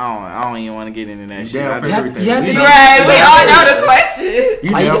 I don't even want to get into that shit. down for I- everything. You have to be. Right, we all know the question.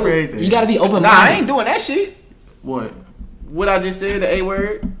 You Why down for everything. you gotta be open minded. Nah, I ain't doing that shit. What? What I just said, the A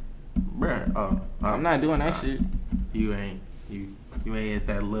word. Bruh. I'm not doing that shit. You ain't. You. You ain't at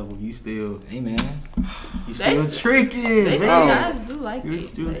that level. You still. Hey man. You still tricking. They say guys do like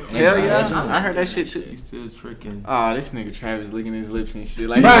it. Hell yeah, I heard that shit too. You still tricking. Oh, this nigga Travis licking his lips and shit.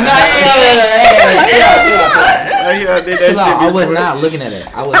 Like, I was not looking at it.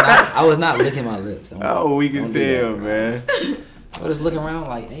 I was not licking my lips. Oh, we can tell, man. I was just looking around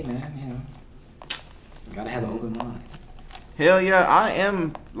like, hey man, you know, gotta have an open mind. Hell yeah, I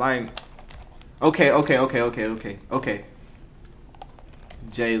am like, okay.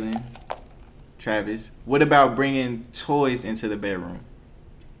 Jalen, Travis, what about bringing toys into the bedroom?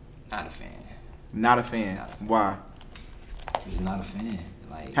 Not a fan. Not a fan. Why? Just not a fan.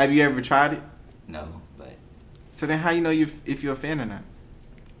 Like, have you ever tried it? No, but. So then, how you know if you're a fan or not?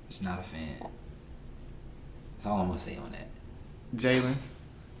 Just not a fan. That's all I'm gonna say on that. Jalen,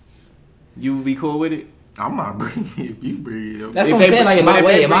 you would be cool with it? I'm not bringing it if you bring it up. That's what I'm saying.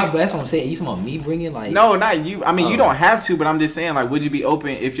 Like, that's what I'm saying. You talking about me bringing like? No, not you. I mean, you don't have to, but I'm just saying, like, would you be open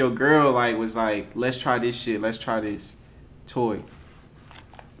if your girl like was like, let's try this shit, let's try this toy?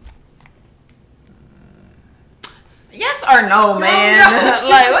 Yes or no, man?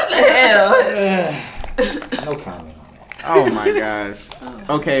 Like, what the hell? No comment on that. Oh my gosh.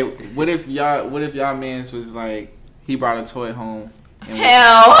 Okay, what if y'all mans was like, he brought a toy home?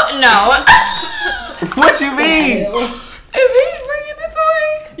 Hell no. What you mean? If he's bringing the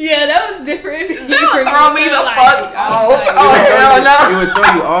toy, Yeah, that was different. that would throw me the fuck off. Oh hell no! It would throw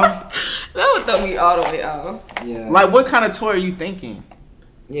you off. That would throw me all the way off. Yeah. Like, what kind of toy are you thinking?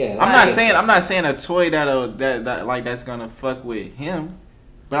 Yeah. I'm not saying a toy that like that's gonna fuck with him,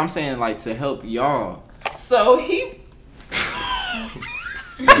 but I'm saying like to help y'all. So he.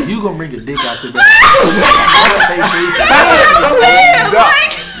 So you gonna bring your dick out today?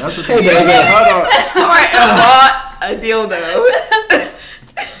 That's what they Hold on. A dildo.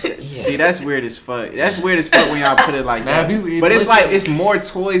 See, that's weird as fuck. That's weird as fuck when y'all put it like that. But it's like it's more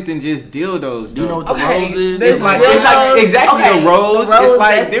toys than just dildos. Do you know what the Okay, rose is? It's like exactly Okay, the rose. the rose, It's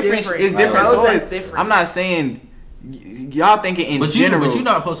like that's different. different. It's different Rose, toys. that's different. I'm not saying y'all thinking in general. But you're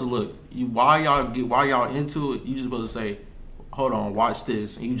not supposed to look. While y'all into it, you just supposed to say, "Hold on, watch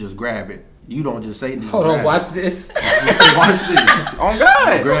this," and you just grab it. You don't just say, Hold on, watch this. You say, watch this. On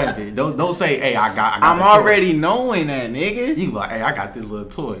God, grab it. Don't say, "Hey, I got." I'm already knowing that, nigga. You like, "Hey, I got this little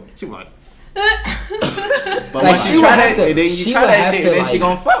toy." She like, but like, once she you would try have that, to- and then you she try would that have shit, to, and then she like-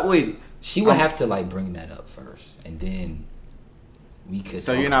 gonna fuck with it. She would have to like bring that up first, and then we could.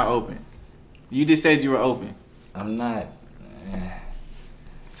 So talk you're not about open. You just said you were open. it. I'm not.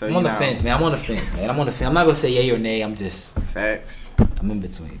 So I'm on the fence, man. I'm on the fence, man. I'm on the fence. I'm not gonna say yay or nay. I'm just. Facts. I'm in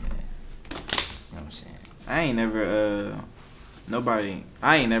between, man. You know what I'm saying? I ain't never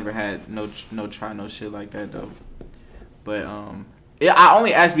I ain't never had no shit like that though. But yeah, I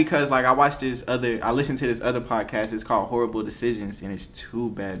only asked because like I listened to this other podcast. It's called Horrible Decisions, and it's two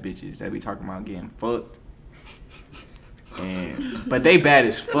bad bitches that be talking about getting fucked. But they bad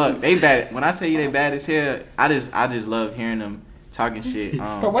as fuck. They bad. When I say they bad as hell, I just love hearing them talking shit.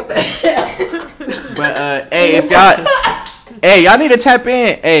 But what the hell? But hey, if y'all need to tap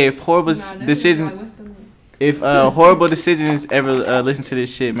in. Hey, if Horrible Decisions. If Horrible Decisions ever listen to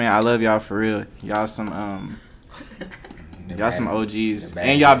this shit, man, I love y'all for real. Y'all some OGs,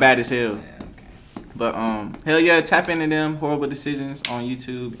 and y'all bad as hell. Yeah, okay. But hell yeah, tap into them Horrible Decisions on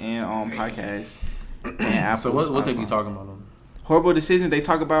YouTube and on podcasts. And Apple, so what they be Spotify. talking about? Horrible Decisions. They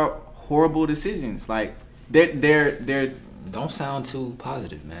talk about horrible decisions. Like they're Don't sound too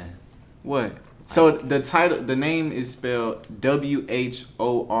positive, man. what? So the name is spelled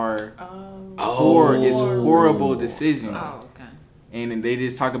WHOR. Is horrible decisions. Oh, okay. And then they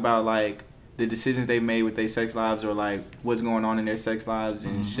just talk about like the decisions they made with their sex lives or like what's going on in their sex lives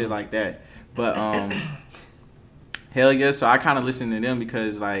and shit like that. But hell yeah, so I kind of listen to them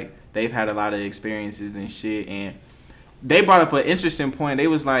because like they've had a lot of experiences and shit, and they brought up an interesting point. They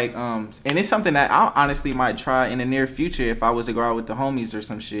was like and it's something that I honestly might try in the near future if I was to go out with the homies or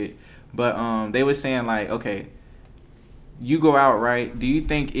some shit. But they was saying like, okay, you go out, right? Do you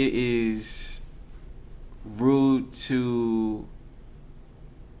think it is rude to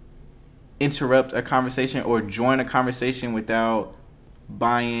interrupt a conversation or join a conversation without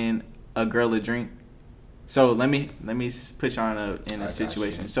buying a girl a drink? So let me put you on in a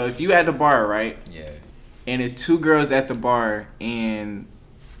situation. So if you at the bar, right? Yeah. And it's two girls at the bar and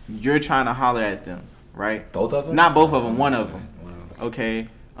you're trying to holler at them, right? Both of them? Not both of them, one of them. One of them. Okay.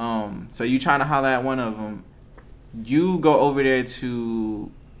 So you trying to holler at one of them. You go over there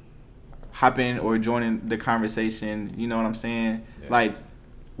to hop in or join in the conversation. You know what I'm saying? Yeah. Like,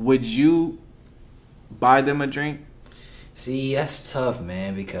 would you buy them a drink? See, that's tough,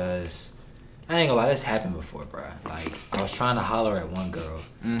 man, because I ain't gonna lie, this happened before, bro. Like, I was trying to holler at one girl,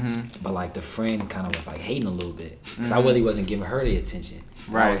 but like the friend kind of was like hating a little bit because I really wasn't giving her the attention.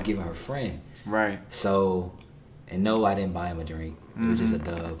 Right. I was giving her friend. Right. So, and no, I didn't buy him a drink. It was just a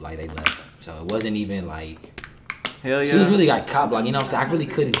dub. Like, they left. So it wasn't even like. Hell yeah. She was really like cop block, you know what I'm saying? I really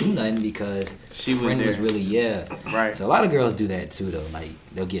couldn't do nothing because she friend was really Right. So a lot of girls do that too though. Like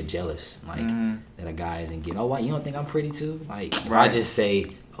they'll get jealous, like that a guy isn't getting. Oh, why you don't think I'm pretty too? Like if I just say,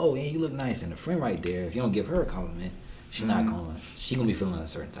 oh yeah, you look nice, and the friend right there, if you don't give her a compliment, she gonna be feeling a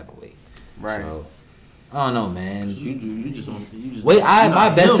certain type of way. Right. So I don't know, man. You just wait. My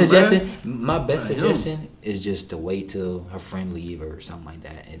best suggestion is just to wait till her friend leave or something like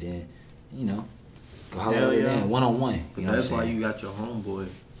that, and then go holler at her then, one-on-one. You know that's why you got your homeboy.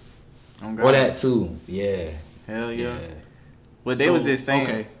 Or that too. Yeah. Hell yeah. Well, they was just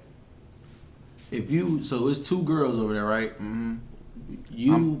saying. Okay. So it's two girls over there, right?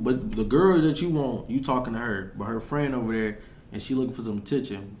 But the girl that you want, you talking to her, but her friend over there, and she looking for some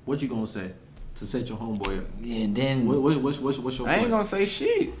attention. What you gonna say to set your homeboy up? Yeah, and then what's your? I ain't gonna say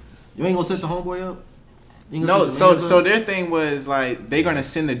shit. You ain't gonna set the homeboy up. No, so their thing was like they're gonna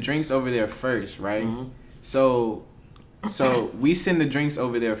send the drinks over there first, right? So we send the drinks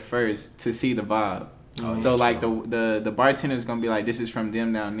over there first to see the vibe. So like the bartender's gonna be like, this is from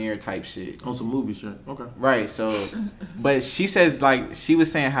them down there type shit. On some movie shit. Okay. Right. So, but she says like she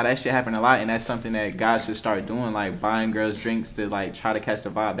was saying how that shit happened a lot, and that's something that guys should start doing, like buying girls drinks to like try to catch the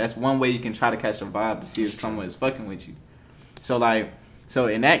vibe. That's one way you can try to catch the vibe to see if someone is fucking with you. So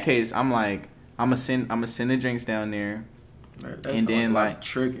in that case, I'm like. I'm gonna send the drinks down there, and then like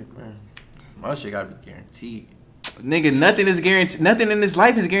tricking, man. My shit gotta be guaranteed. Nigga, nothing is guaranteed. Nothing in this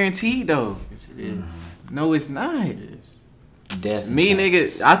life is guaranteed though. Yes, it is. No, it's not. It is. Me,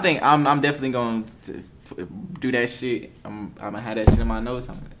 nigga, I think I'm definitely gonna do that shit. I'm gonna have that shit in my notes.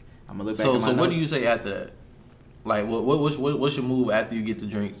 I'm gonna look back. So at my what notes. do you say after that? Like what's your move after you get the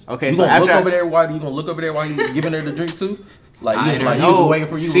drinks? Okay, you so gonna look after over there while you giving her the drinks too? Like you wait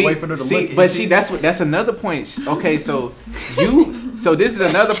for her to look. But see, that's another point. Okay, so this is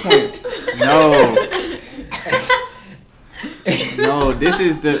another point. No, this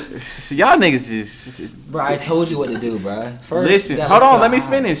is y'all niggas is. Bro, I told you what to do, bro. First, listen, hold on, let me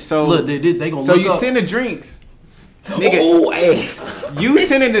finish. So look, they gonna so look you up. send the drinks. Nigga, hey. You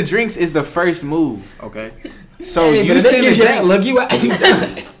sending the drinks is the first move. Okay. So hey, you send the drinks. Look, you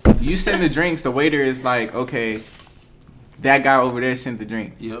done. You send the drinks. The waiter is like, okay, that guy over there sent the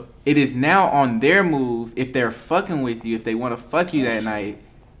drink. Yep. It is now on their move if they're fucking with you. If they want to fuck you that night,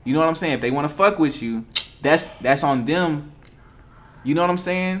 you know what I'm saying. If they want to fuck with you, that's on them. You know what I'm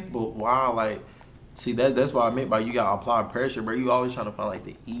saying? But wow, like, see that's what I meant by you gotta apply pressure, bro. You always trying to find like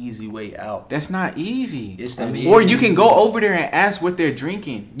the easy way out. That's not easy. It's not or you can go over there and ask what they're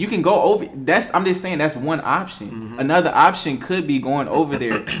drinking. You can go over. I'm just saying that's one option. Another option could be going over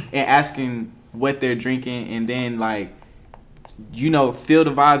there and asking what they're drinking, and then like, feel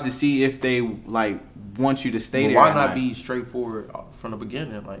the vibes to see if they like want you to stay there. Why not be straightforward from the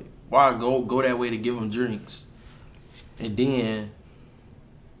beginning? Like, why go that way to give them drinks, and then.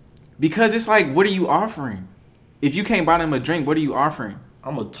 Because it's like, what are you offering? If you can't buy them a drink, what are you offering?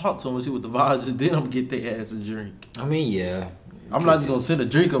 I'm gonna talk to them and see what the vibes is. Then I'm gonna get their ass a drink. I mean, yeah. I'm not just gonna send a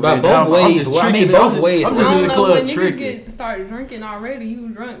drink over but there. both ways. Both ways. I'm just in the club tricking. When niggas start drinking already, you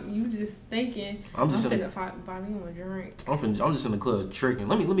drunk. You just thinking. I'm finna buy them a drink. I'm just in the club tricking.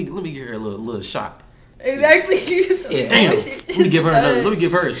 Let me give her a little shot. Exactly. Yeah. Damn. Let me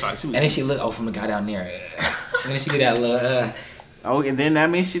give her a shot. And then she look from the guy down there. And then she get that little. Oh, and then that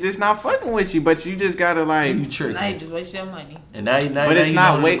means she just not fucking with you, but you just gotta like. You tricking. Now you just waste your money. And now but it's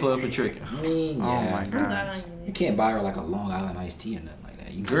not in the club for tricking. I mean, yeah. Oh my god. You can't buy her like a Long Island iced tea or nothing like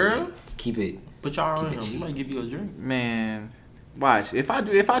that. You girl, keep it. Put y'all on him. He might give you a drink. Man, watch. If I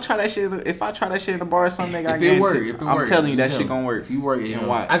try that shit in the bar or something, if it work, I'm telling you that shit gonna work. If you work, and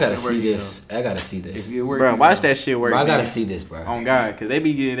watch. I gotta see this. If it work, bro, watch that shit work. Bro, I gotta see this, bro. On God, cause they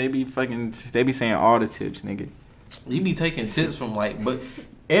be saying all the tips, nigga. You be taking tips from but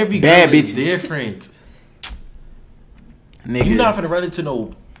every bad girl bitches is different. Nigga, You're not finna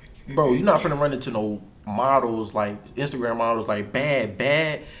run into no models like Instagram models like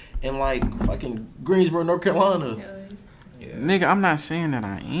bad and like fucking Greensboro, North Carolina. Yeah. Nigga, I'm not saying that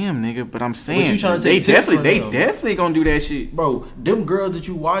I am, nigga, but I'm saying you trying to they take tips from definitely gonna do that shit, bro. Them girls that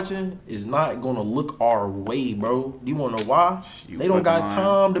you watching is not gonna look our way, bro. You wanna know why? They don't got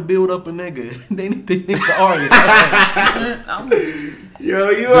time to build up a nigga. they need to argue. Yo,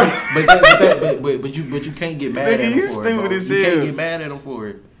 you are. But you can't get mad at them you for stupid it. as You hell. can't get mad at them for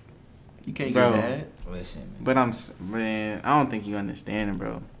it. You can't get mad. Listen, But I don't think you understanding,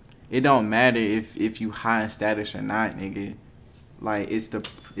 bro. it don't matter if you high in status or not, nigga. Like it's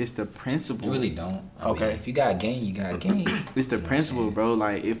the principle. You really don't. I mean, if you got game, you got game. It's the principle, bro.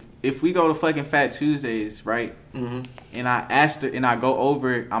 Like if we go to fucking Fat Tuesdays, right? Mm-hmm. And I asked her, and I go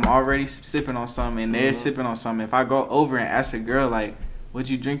over, I'm already sipping on something, and they're sipping on something. If I go over and ask a girl like, "What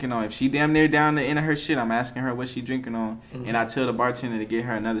you drinking on?" If she damn near down the end of her shit, I'm asking her what she drinking on, and I tell the bartender to get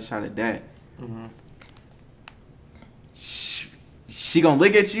her another shot of that. Mm-hmm. She gonna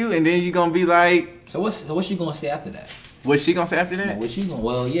look at you, and then you gonna be like, So what's she gonna say after that? What's she gonna say after that? No, what she gonna?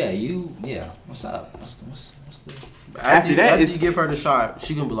 Well, yeah. What's up? What's the? After that, you give her the shot,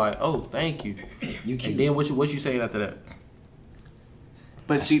 she gonna be like, "Oh, thank you." You cute. And then what you saying after that?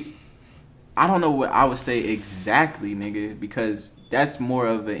 But see, I don't know what I would say exactly, nigga, because that's more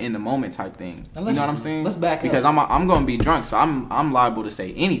of an in the moment type thing. You know what I'm saying? Let's back up. Because I'm gonna be drunk, so I'm liable to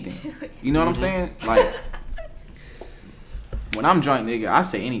say anything. You know what I'm saying? Like when I'm drunk, nigga, I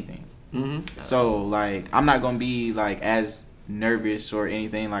say anything. Mm-hmm. So like I'm not gonna be like as nervous or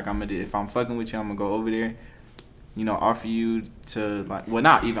anything. Like if I'm fucking with you, I'm gonna go over there, you know, offer you to like, well,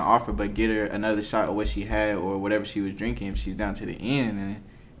 not even offer, but get her another shot of what she had or whatever she was drinking if she's down to the end,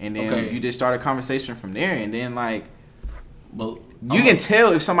 and then you just start a conversation from there, and then like, well, you can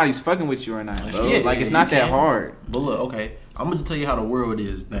tell if somebody's fucking with you or not, bro. Yeah, like it's not that hard. But look, I'm gonna tell you how the world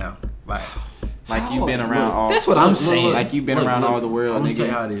is now, like you've been around all. That's what I'm saying. Like you've been around all the world. I'm gonna tell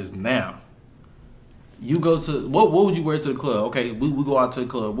you how it is now. You go to what would you wear to the club? Okay, we go out to the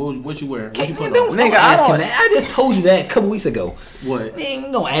club. What you wear? What you put on? Nigga, I just told you that a couple weeks ago. What?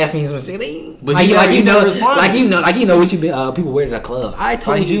 You don't ask me some shit. But like you know what people wear to the club. I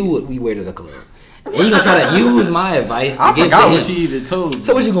told you what we wear to the club. And you gonna try to use my advice to get to him. What you even told me.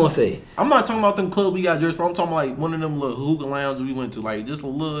 So what you gonna say? I'm not talking about them clubs we got dressed for. I'm talking like one of them little hookah lounges we went to, like just a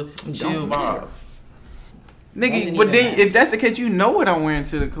little chill vibe. Nigga, but then if that's the case, you know what I'm wearing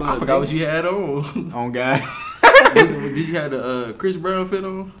to the club. I forgot what you had on. On God. Did you have the Chris Brown fit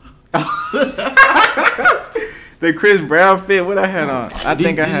on? The Chris Brown fit? What I had on? I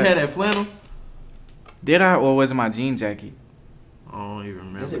think I had. Did you have that flannel? Did I, or was it my jean jacket? I don't even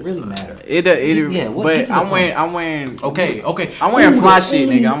remember. Does it really matter? But I'm wearing. Okay. I'm wearing fly shit,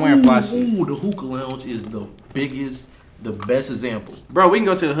 nigga. I'm wearing fly shit. Ooh, the hookah lounge is the biggest, the best example. Bro, we can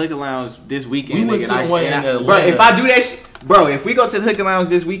go to the hookah lounge this weekend. We went to the one in Atlanta. Bro, if I do that shit, bro, if we go to the hookah lounge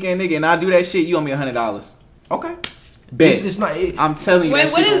this weekend, nigga, and I do that shit, you owe me $100. Okay. Bet. It's not. I'm telling you. Wait,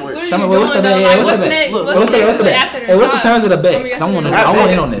 that shit what work. is what's the bet? What's next? What's the bet? Hey, what's the terms of the bet? Because I want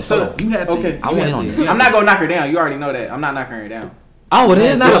in on this. So you have to. Okay. I want in on this. I'm not gonna knock her down. You already know that. I'm not knocking her down. Oh, it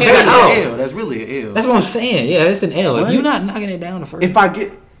is not a bet. L. That's really an L. That's what I'm saying. Yeah, it's an L. If you're not knocking it down the first. If I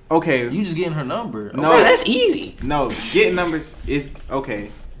get you just getting her number. No, bro, that's easy. No, getting numbers is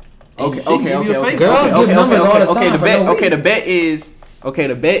okay. Okay. Girls give numbers all the time. The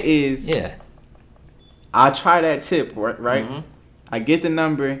bet is. Yeah. I'll try that tip, right? Mm-hmm. I get the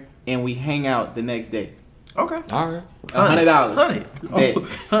number and we hang out the next day. Okay. All right.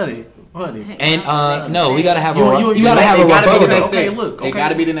 $100. Honey. And no, we gotta have you gotta have a rebuttal. Okay, look, it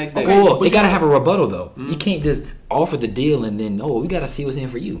gotta be the next day. Okay, well, it gotta have a rebuttal though. You can't just offer the deal and then we gotta see what's in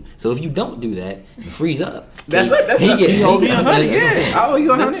for you. So if you don't do that, you freeze up. That's he owe me $100. I owe you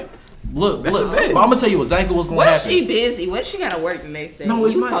 $100. Look, I'm gonna tell you exactly what's gonna happen. What if she busy? What if she gotta work the next day? No,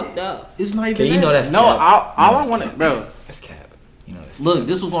 it's you not. fucked up. It's not even. Okay, you know that's no. cap. All I want, bro. That's cap. You know that's look,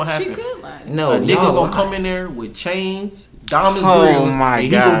 this was gonna happen. She could lie. No, a nigga gonna come in there with chains, diamonds, grills, and he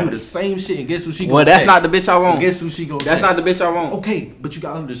gonna do the same shit. And guess who she gonna? Well, that's not the bitch I want. And guess who she gonna? That's not the bitch I want. Okay, but you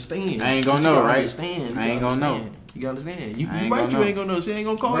gotta understand. I ain't gonna know, right? Understand. I ain't gonna know. You gotta understand. You ain't right? gonna You ain't gonna know. She ain't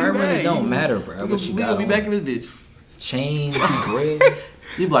gonna call bro, you back. It don't matter, bro. We gonna be back in this bitch. Chains, grill.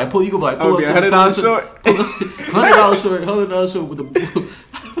 You be like pull. You go like pull up to $100 short. $100 short with the.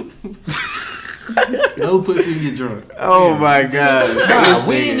 No pussy in your drunk. Oh my god. Bro,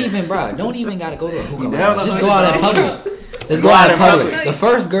 we ain't even, bro. Don't even gotta go to a hookah lounge. Just go out in public. Let's go out in public. The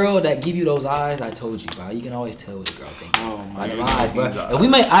first girl that give you those eyes, I told you, bro. You can always tell what the girl thinks. Oh my god. Eyes, bro. If we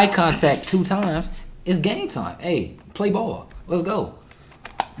make eye contact 2 times, it's game time. Hey, play ball. Let's go.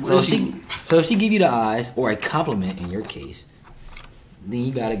 So if she give you the eyes or a compliment in your case, then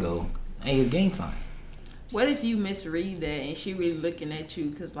you gotta go. Hey, it's game time. What if you misread that and she really looking at you?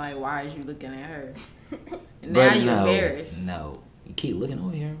 Cause like, why is you looking at her? And now you're embarrassed. No, you keep looking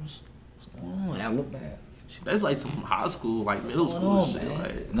over here. Oh, I look bad. That's like some high school, like middle school shit.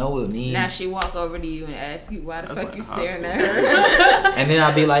 Like. No, it means. Now she walk over to you and ask you why the fuck like you staring at her. And then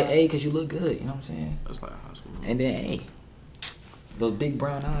I'll be like, hey, cause you look good. You know what I'm saying? That's like high school. And then, hey, those big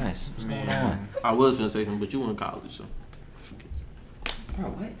brown eyes. What's going on? I was gonna say something, but you went to college, so. Bro,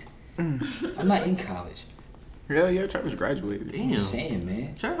 what? I'm not in college. Hell yeah, Travis graduated. Damn. I'm saying,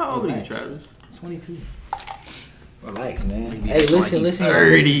 man. How old are you, Travis? 22. Relax, man. Hey, listen.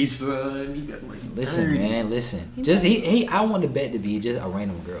 30, son. You got like Listen, 30. man, listen. Just he. I want the bet to be just a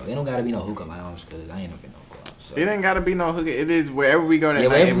random girl. It don't gotta be no hookah lounge because I ain't never been no club. So. It ain't gotta be no hookah. It is wherever we go that night.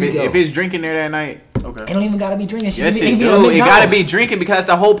 Wherever we go. If it's drinking there that night, okay. It don't even gotta be drinking. Yes, it do. It gotta be drinking because that's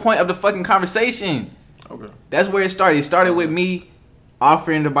the whole point of the fucking conversation. Okay. That's where it started. It started with me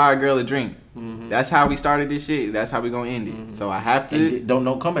offering to buy a girl a drink. Mm-hmm. That's how we started this shit. That's how we gonna end it. Mm-hmm. So I have to.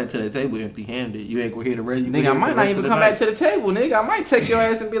 Don't come back to the table empty-handed. You ain't gonna hear the rest. Nigga, I might not even come back to the table, nigga. I might text your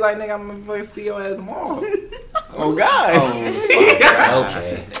ass and be like, nigga, I'm gonna see your ass tomorrow. Oh God.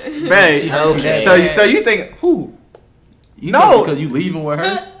 Okay. Babe. Okay. So you think who? You No. because you leaving with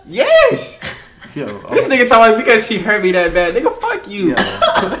her? Yes. Yo, This nigga talking because she hurt me that bad. Nigga, fuck you.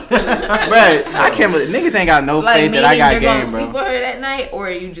 Bruh, I can't believe niggas ain't got no faith that I got game, gonna bro. sleep with her that night, or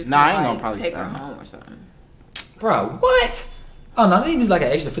are you just Nah, I gonna, ain't gonna probably take her stop. home or something? Bro, what? Oh no, maybe it's like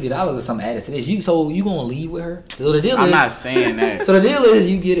an extra $50 or something added to this. So you gonna leave with her? So the deal I'm is, not saying that. So the deal is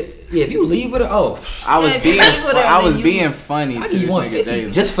you get it. Yeah, if you leave with her, I was if you being leave with her, I was then being funny I'll to give you this nigga 150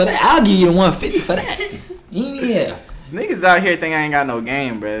 Jalen. just for that. I'll give you the 150 for that. Yeah. Niggas out here think I ain't got no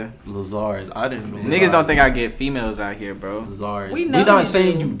game, bro. Lazar's. I didn't know. Niggas don't think I get females out here, bro. Lazar's. We We know not you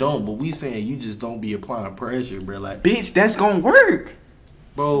saying do. you don't, but we saying you just don't be applying pressure, bro. Like, Bitch, that's gonna work.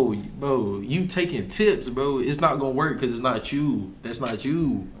 bro, you taking tips, bro. It's not gonna work because it's not you. That's not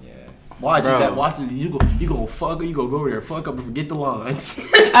you. Yeah. Watch Bro. it. That watch it. You go fuck her. You go over there, fuck up, and forget the lines.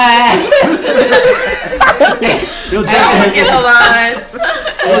 Yo, Get the lines.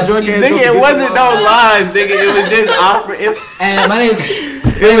 Nigga, it wasn't no lies, nigga. It was just offering. And my name's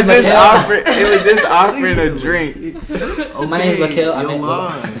It was just offering. It was just offering a drink. My name's Raquel. I meant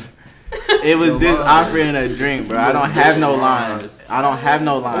lines. It was just offering a drink, bro. I don't have no lines. I don't have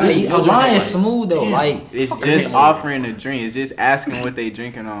no lines. a line is smooth though. Like It's just offering a drink. It's just asking what they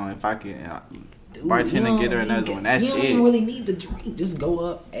drinking on. If I can bartender get her another one. That's you don't it. even really need the drink. Just go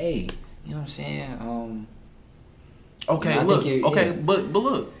up. Hey, you know what I'm saying? Okay, I look. think you- Okay, yeah. but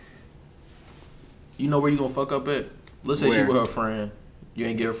look. You know where you gonna fuck up at? Let's say she Where? with her friend. You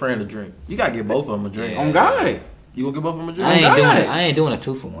ain't get her friend a drink. You gotta get both of them a drink. Yeah. On God. You gonna get both of them a drink? I ain't doing a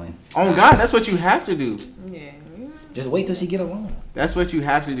 2-for-1. On God. That's what you have to do. Yeah. Just wait till she get alone. That's what you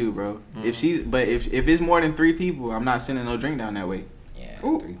have to do, bro. Mm-hmm. If it's more than 3 people, I'm not sending no drink down that way. Yeah,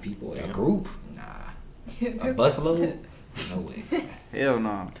 Ooh. 3 people, a group. Nah, a busload. No way. Hell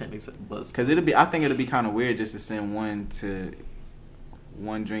no. Technically, it's a bus. Cause I think it'll be kind of weird just to send one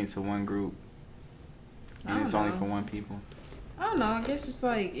drink to one group, I and don't it's only know. for 1 people. I don't know. I guess it's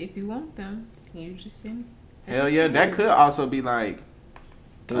like if you want them, you just send. Hell yeah, that could also be like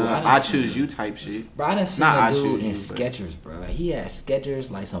Dude, I choose you type shit. Bro, I done seen Not I a dude choose in you, Skechers, bro. He had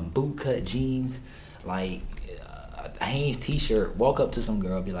Skechers, like some boot cut jeans, like a Hanes t-shirt. Walk up to some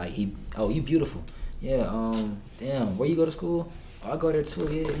girl, be like, you beautiful. Yeah, damn, where you go to school? Oh, I go there too.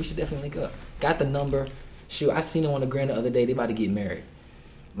 Yeah, we should definitely link up. Got the number. Shoot, I seen him on the gram the other day. They about to get married.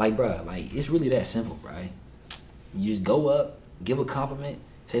 Like, bro, like it's really that simple, bro. You just go up, give a compliment,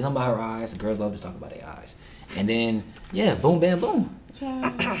 say something about her eyes. The girls love to talk about their eyes, and then yeah, boom, bam, boom.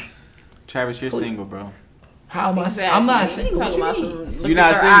 Travis, you're single, bro. How am Exactly. I'm not single. Talk What you about mean? some. You're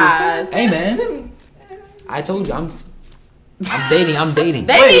not single? Hey man, I told you I'm dating. I'm dating.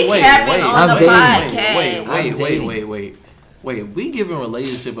 They be capping on I'm the dating. podcast. Wait. We giving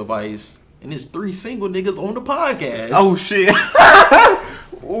relationship advice, and there's 3 single niggas on the podcast. Oh shit.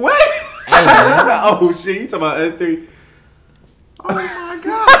 What? Hey, man. Oh shit. You talking about us 3? Oh my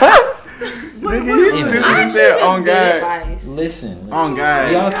god. Nigga, you stupid as hell. On God. Listen. On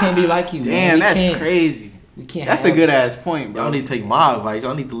God. Y'all can't be like you. Damn, man. that's crazy. We can't. That's a good ass point, bro. Y'all need to take my advice.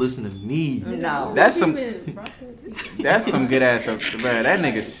 Y'all need to listen to me. No. That's some good ass, bro. That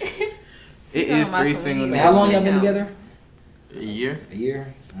nigga. It is 3 single Wait, niggas. how long y'all been together? A year. A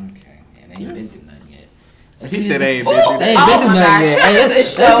year. Okay. And they ain't been through nothing yet. He said they ain't been through They that. ain't been through nothing yet. Hey,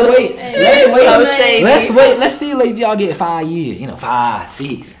 let's wait. Let's see if y'all get 5 years. 5,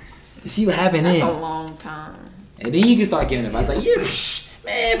 6. See what happened That's then. a long time. And then you can start giving advice like,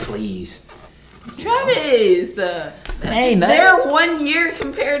 man, please. Travis, That ain't nothing. they're 1 year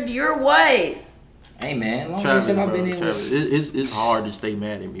compared to your what? Hey man, long Travis, as I've bro, been in Travis, with. it's hard to stay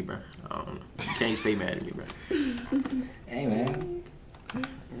mad at me, bro. I don't know. You can't stay mad at me, bro. Hey man,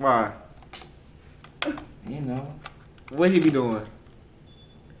 Why? What he be doing?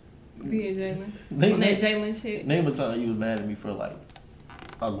 Being Jalen. Name- On that Jalen shit. Name a time you was mad at me for like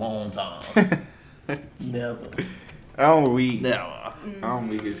a long time. Never. I'm weak. Never. I'm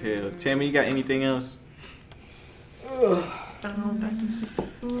weak as hell. Tammy, you got anything else?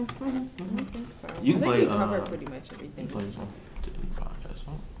 think so. You can play. Cover pretty much everything. Play a song to the podcast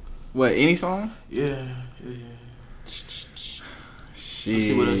song. What? Any song? Yeah. Shit. Let's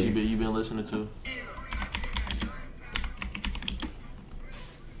see what else you been listening to.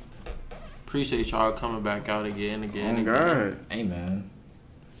 Appreciate y'all coming back out again. Oh God. Hey man.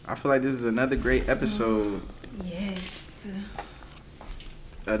 I feel like this is another great episode. Yes.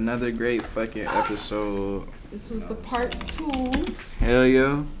 Another great fucking episode. This was the part 2. Hell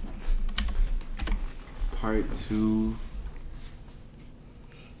yeah. Part 2.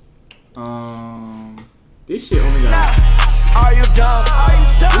 This shit only got. Are you dumb?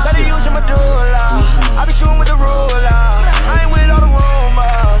 You gotta use your medulla. I be shooting with the ruler. I ain't with all the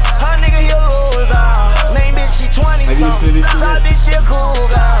rumors. Her nigga, he a loser. Main bitch, she 20 something. Side bitch, she a cool.